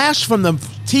the Flash from the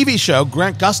TV show,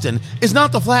 Grant Gustin, is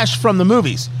not the Flash from the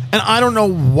movies. And I don't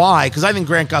know why, because I think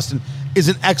Grant Gustin is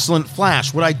an excellent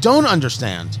Flash. What I don't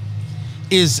understand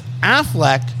is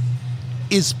Affleck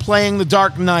is playing the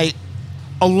Dark Knight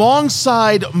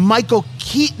alongside Michael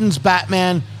Keaton's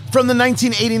Batman from the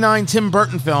 1989 Tim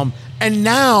Burton film. And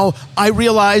now I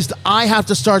realized I have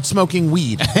to start smoking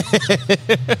weed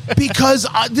because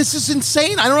this is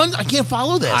insane. I can't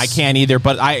follow this. I can't either,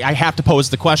 but I have to pose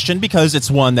the question because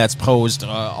it's one that's posed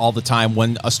all the time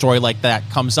when a story like that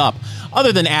comes up.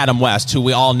 Other than Adam West, who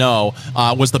we all know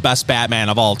was the best Batman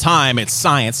of all time, it's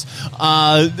science.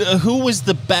 Who was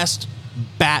the best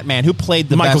Batman? Who played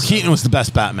the Michael best? Keaton was the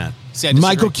best Batman. See, I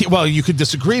disagree. Well, you could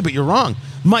disagree, but you're wrong.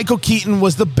 Michael Keaton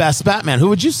was the best Batman. Who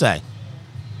would you say?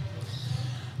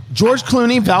 George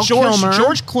Clooney, Val Kilmer.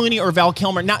 George Clooney or Val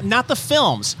Kilmer. Not the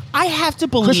films. I have to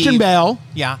believe Christian Bale.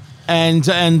 Yeah. And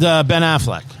Ben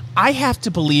Affleck. I have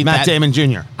to believe Matt Damon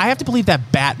Jr. I have to believe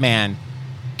that Batman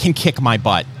can kick my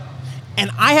butt.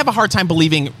 And I have a hard time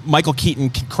believing Michael Keaton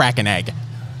can crack an egg.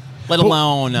 Let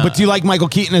alone... but do you like Michael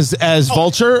Keaton as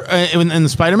Vulture in the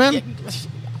Spider-Man?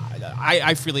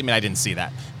 I freely admit I didn't see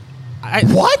that.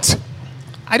 What?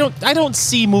 I don't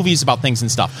see movies about things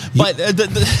and stuff. But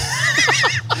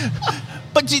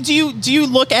but do you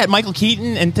look at Michael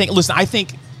Keaton and think, listen, I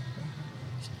think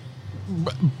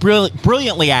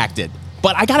brilliantly acted,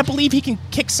 but I gotta believe he can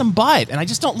kick some butt. And I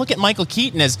just don't look at Michael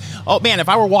Keaton as, oh man, if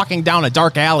I were walking down a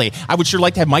dark alley, I would sure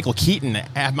like to have Michael Keaton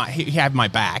have my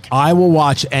back. I will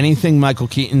watch anything Michael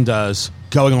Keaton does,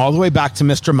 going all the way back to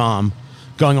Mr. Mom,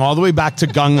 going all the way back to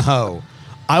Gung Ho.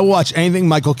 I will watch anything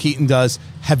Michael Keaton does.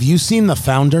 Have you seen The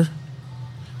Founder,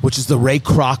 which is the Ray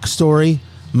Kroc story?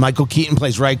 Michael Keaton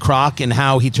plays Ray Kroc and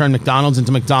how he turned McDonald's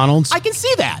into McDonald's. I can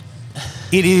see that.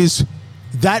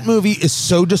 That movie is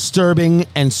so disturbing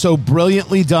and so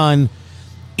brilliantly done.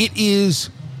 It is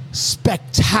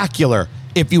spectacular.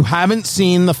 If you haven't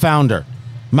seen The Founder,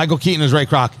 Michael Keaton as Ray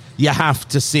Kroc, you have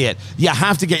to see it. You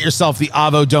have to get yourself the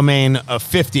Avo Domain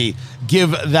 50.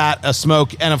 Give that a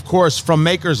smoke. And of course, from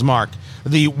Maker's Mark,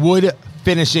 the wood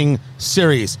finishing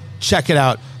series. Check it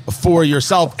out for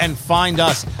yourself and find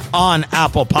us on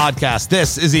Apple Podcasts.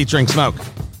 This is Eat, Drink, Smoke.